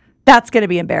 That's going to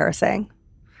be embarrassing.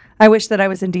 I wish that I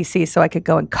was in D.C. so I could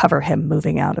go and cover him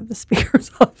moving out of the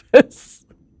speaker's office.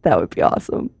 That would be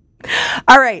awesome.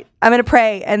 All right, I'm going to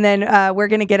pray, and then we're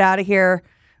going to get out of here.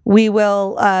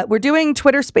 We're doing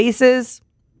Twitter Spaces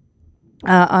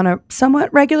on a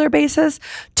somewhat regular basis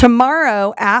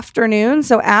tomorrow afternoon.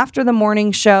 So after the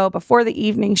morning show, before the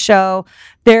evening show,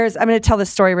 I'm going to tell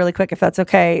this story really quick, if that's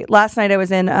okay. Last night I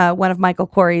was in one of Michael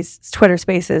Corey's Twitter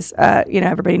Spaces.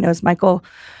 Everybody knows Michael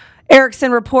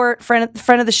Erickson Report, friend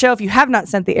of the show. If you have not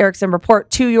sent the Erickson Report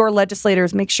to your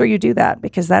legislators, make sure you do that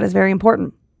because that is very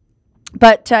important.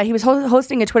 But he was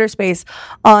hosting a Twitter space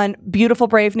on beautiful,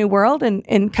 brave new world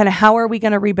and kind of how are we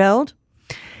going to rebuild?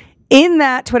 In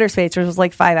that Twitter space, which was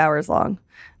like 5 hours long,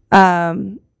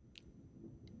 God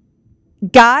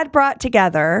brought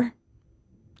together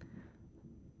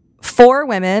 4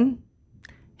 women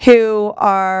who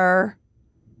are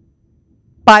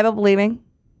Bible-believing,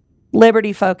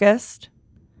 liberty-focused,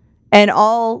 and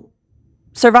all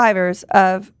survivors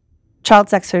of child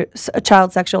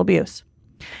sexual abuse.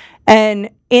 And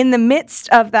in the midst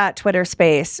of that Twitter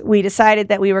space, we decided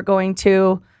that we were going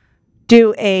to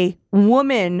do a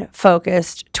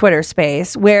woman-focused Twitter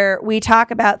space where we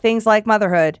talk about things like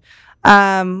motherhood.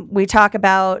 We talk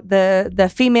about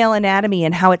the female anatomy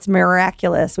and how it's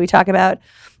miraculous. We talk about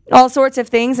all sorts of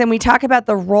things, and we talk about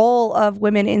the role of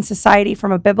women in society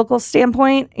from a biblical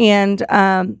standpoint and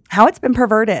how it's been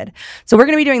perverted. So we're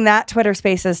going to be doing that Twitter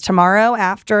spaces tomorrow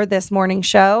after this morning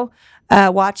show.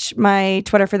 Watch my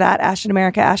Twitter for that, Ashton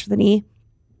America, Ash with an E.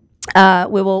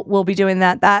 We'll be doing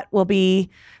that. That will be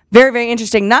very, very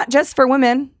interesting, not just for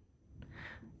women.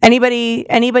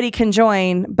 Anybody can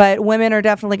join, but women are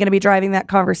definitely going to be driving that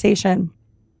conversation.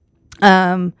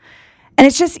 And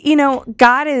it's just,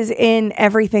 God is in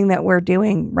everything that we're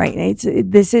doing right now.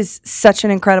 This is such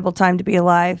an incredible time to be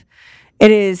alive.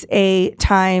 It is a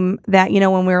time that,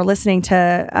 when we were listening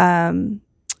to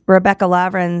Rebecca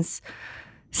Lavrenz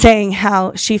saying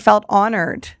how she felt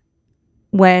honored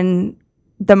when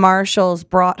the marshals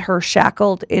brought her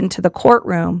shackled into the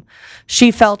courtroom.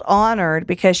 She felt honored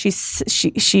because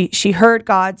she heard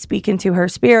God speak into her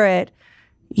spirit.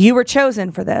 You were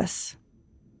chosen for this.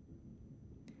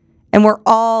 And we're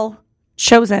all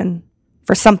chosen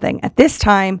for something at this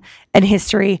time in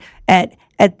history, at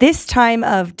this time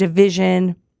of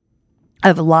division,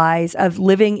 of lies, of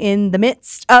living in the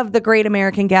midst of the great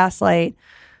American gaslight.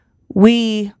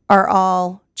 We are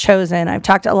all chosen. I've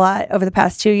talked a lot over the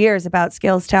past 2 years about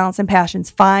skills, talents, and passions.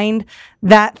 Find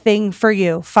that thing for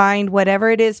you. Find whatever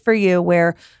it is for you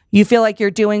where you feel like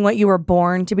you're doing what you were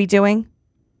born to be doing.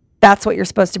 That's what you're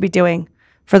supposed to be doing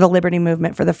for the liberty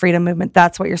movement, for the freedom movement.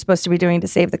 That's what you're supposed to be doing to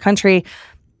save the country.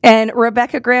 And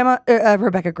Rebecca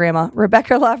Lavrenz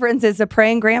is a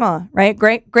praying grandma, right?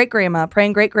 Great grandma,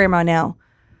 praying great grandma now.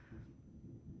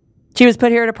 She was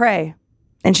put here to pray.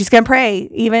 And she's going to pray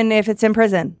even if it's in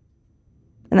prison.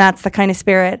 And that's the kind of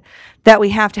spirit that we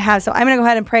have to have. So I'm going to go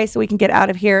ahead and pray so we can get out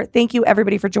of here. Thank you,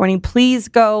 everybody, for joining. Please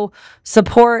go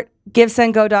support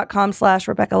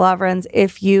GiveSendGo.com/Rebecca Lavrenz.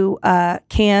 If you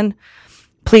can,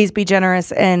 please be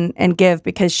generous and give,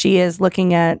 because she is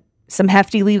looking at some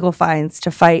hefty legal fines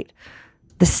to fight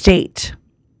the state.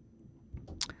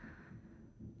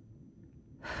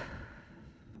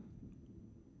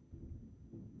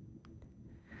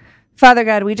 Father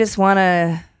God, we just want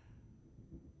to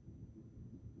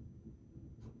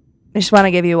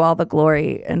give you all the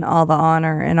glory and all the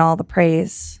honor and all the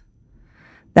praise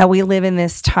that we live in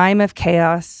this time of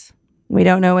chaos. We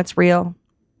don't know what's real.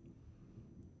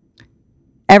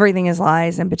 Everything is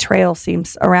lies, and betrayal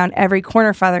seems around every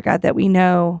corner, Father God, that we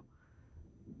know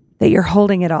that you're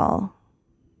holding it all,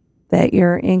 that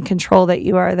you're in control, that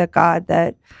you are the God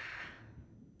that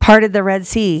parted the Red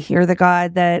Sea. You're the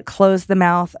God that closed the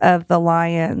mouth of the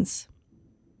lions.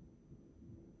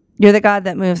 You're the God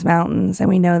that moves mountains, and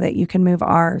we know that you can move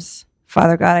ours.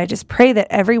 Father God, I just pray that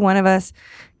every one of us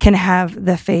can have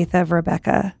the faith of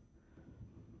Rebecca,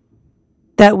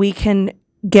 that we can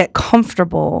get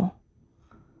comfortable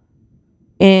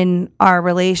in our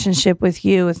relationship with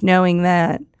you, with knowing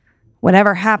that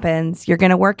whatever happens, you're going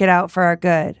to work it out for our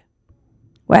good.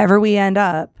 Wherever we end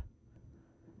up,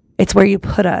 it's where you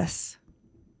put us.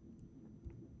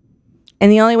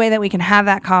 And the only way that we can have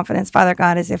that confidence, Father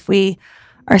God, is if we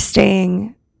are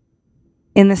staying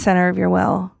in the center of your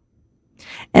will.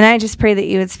 And I just pray that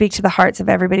you would speak to the hearts of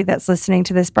everybody that's listening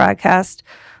to this broadcast.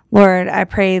 Lord, I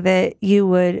pray that you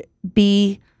would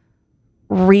be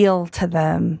real to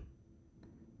them,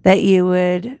 that you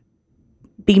would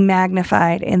be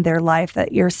magnified in their life,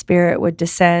 that your spirit would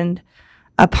descend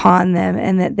upon them,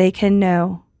 and that they can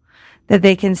know, that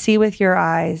they can see with your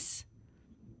eyes,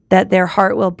 that their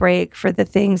heart will break for the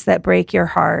things that break your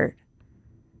heart,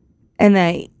 and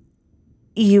that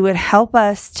you would help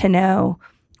us to know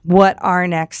what our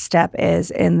next step is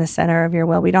in the center of your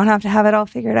will. We don't have to have it all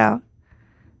figured out.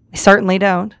 We certainly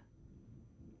don't.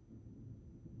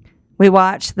 We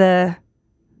watch the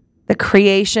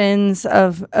creations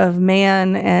of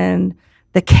man and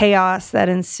the chaos that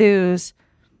ensues.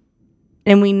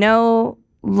 And we know,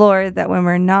 Lord, that when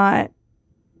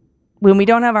we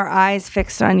don't have our eyes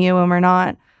fixed on you, when we're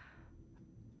not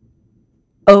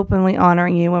openly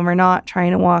honoring you, when we're not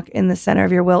trying to walk in the center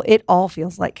of your will, it all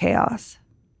feels like chaos.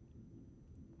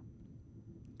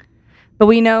 But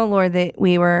we know, Lord, that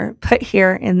we were put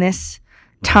here in this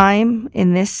time,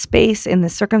 in this space, in the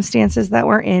circumstances that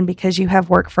we're in, because you have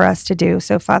work for us to do.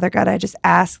 So, Father God, I just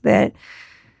ask that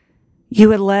you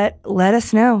would let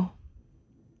us know.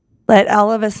 Let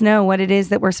all of us know what it is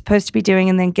that we're supposed to be doing,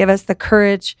 and then give us the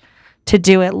courage to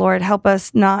do it. Lord, help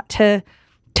us not to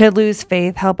lose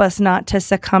faith. Help us not to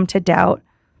succumb to doubt.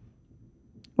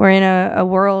 We're in a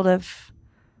world of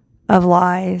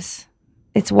lies.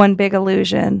 It's one big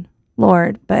illusion,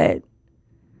 Lord, but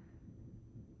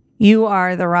you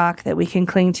are the rock that we can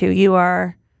cling to. You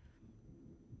are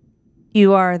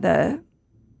the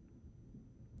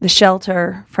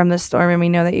shelter from the storm, and we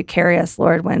know that you carry us,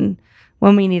 Lord, when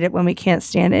we need it, when we can't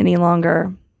stand any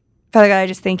longer. Father God, I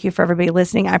just thank you for everybody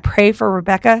listening. I pray for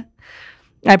Rebecca.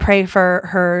 I pray for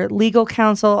her legal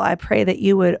counsel. I pray that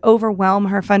you would overwhelm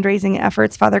her fundraising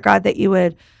efforts, Father God, that you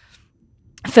would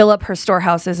fill up her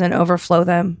storehouses and overflow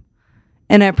them.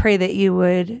 And I pray that you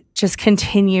would just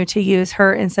continue to use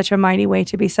her in such a mighty way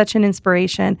to be such an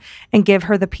inspiration, and give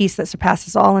her the peace that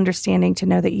surpasses all understanding, to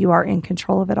know that you are in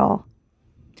control of it all.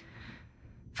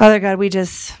 Father God, we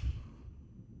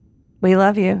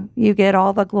love you. You get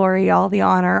all the glory, all the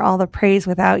honor, all the praise.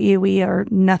 Without you, we are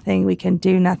nothing. We can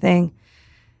do nothing.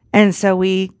 And so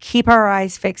we keep our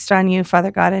eyes fixed on you,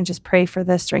 Father God, and just pray for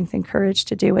the strength and courage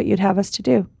to do what you'd have us to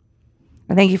do.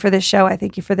 I thank you for this show. I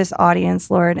thank you for this audience,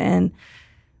 Lord, and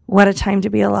what a time to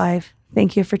be alive.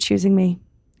 Thank you for choosing me.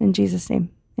 In Jesus'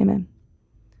 name, amen.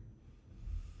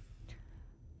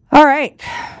 All right.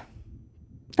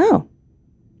 Oh,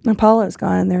 and Paula's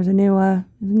gone. There's a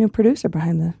new producer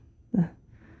behind the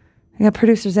I got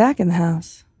producer Zach in the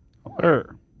house.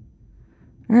 Sure.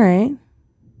 All right.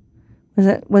 Was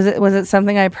it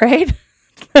something I prayed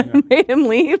that made him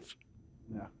leave?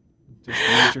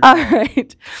 All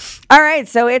right.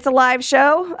 So it's a live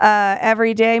show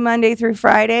every day, Monday through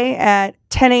Friday at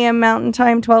 10 a.m. Mountain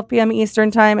Time, 12 p.m.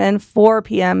 Eastern Time, and 4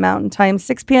 p.m. Mountain Time,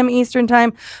 6 p.m. Eastern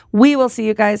Time. We will see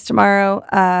you guys tomorrow.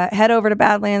 Head over to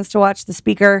Badlands to watch the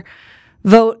speaker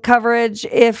vote coverage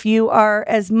if you are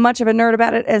as much of a nerd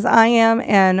about it as I am.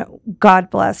 And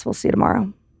God bless. We'll see you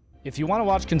tomorrow. If you want to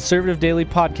watch Conservative Daily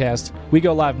Podcast, we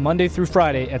go live Monday through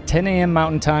Friday at 10 a.m.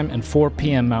 Mountain Time and 4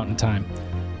 p.m. Mountain Time.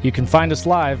 You can find us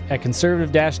live at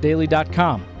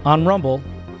conservative-daily.com, on Rumble,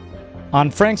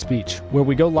 on Frank's Speech, where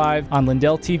we go live on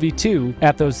Lindell TV 2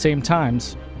 at those same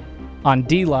times, on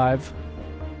DLive,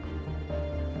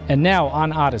 and now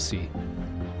on Odyssey.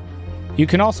 You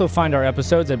can also find our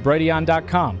episodes at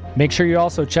Brighteon.com. Make sure you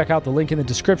also check out the link in the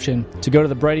description to go to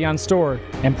the Brighteon store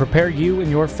and prepare you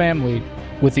and your family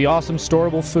with the awesome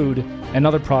storable food and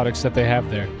other products that they have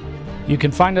there. You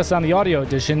can find us on the audio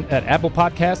edition at Apple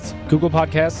Podcasts, Google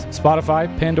Podcasts, Spotify,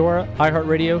 Pandora,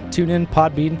 iHeartRadio, TuneIn,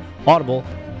 Podbean, Audible,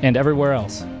 and everywhere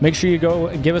else. Make sure you go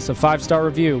and give us a 5-star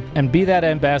review and be that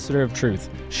ambassador of truth.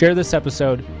 Share this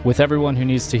episode with everyone who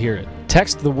needs to hear it.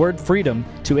 Text the word freedom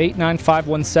to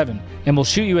 89517 and we'll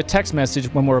shoot you a text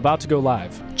message when we're about to go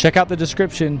live. Check out the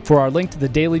description for our link to the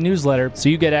daily newsletter so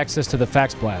you get access to the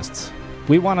fax blasts.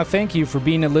 We want to thank you for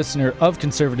being a listener of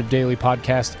Conservative Daily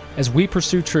Podcast as we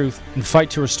pursue truth and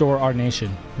fight to restore our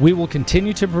nation. We will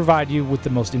continue to provide you with the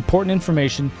most important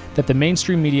information that the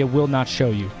mainstream media will not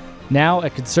show you. Now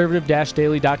at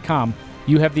conservative-daily.com,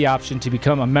 you have the option to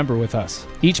become a member with us.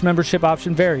 Each membership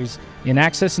option varies in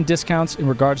access and discounts in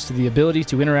regards to the ability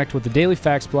to interact with the daily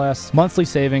fax blasts, monthly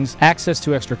savings, access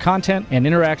to extra content, and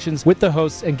interactions with the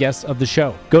hosts and guests of the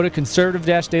show. Go to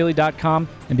conservative-daily.com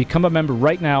and become a member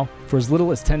right now for as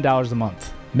little as $10 a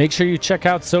month. Make sure you check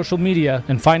out social media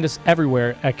and find us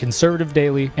everywhere at Conservative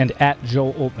Daily and at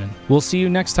Joel Oltman. We'll see you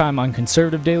next time on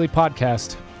Conservative Daily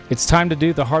Podcast. It's time to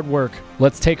do the hard work.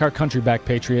 Let's take our country back,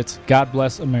 Patriots. God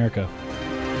bless America.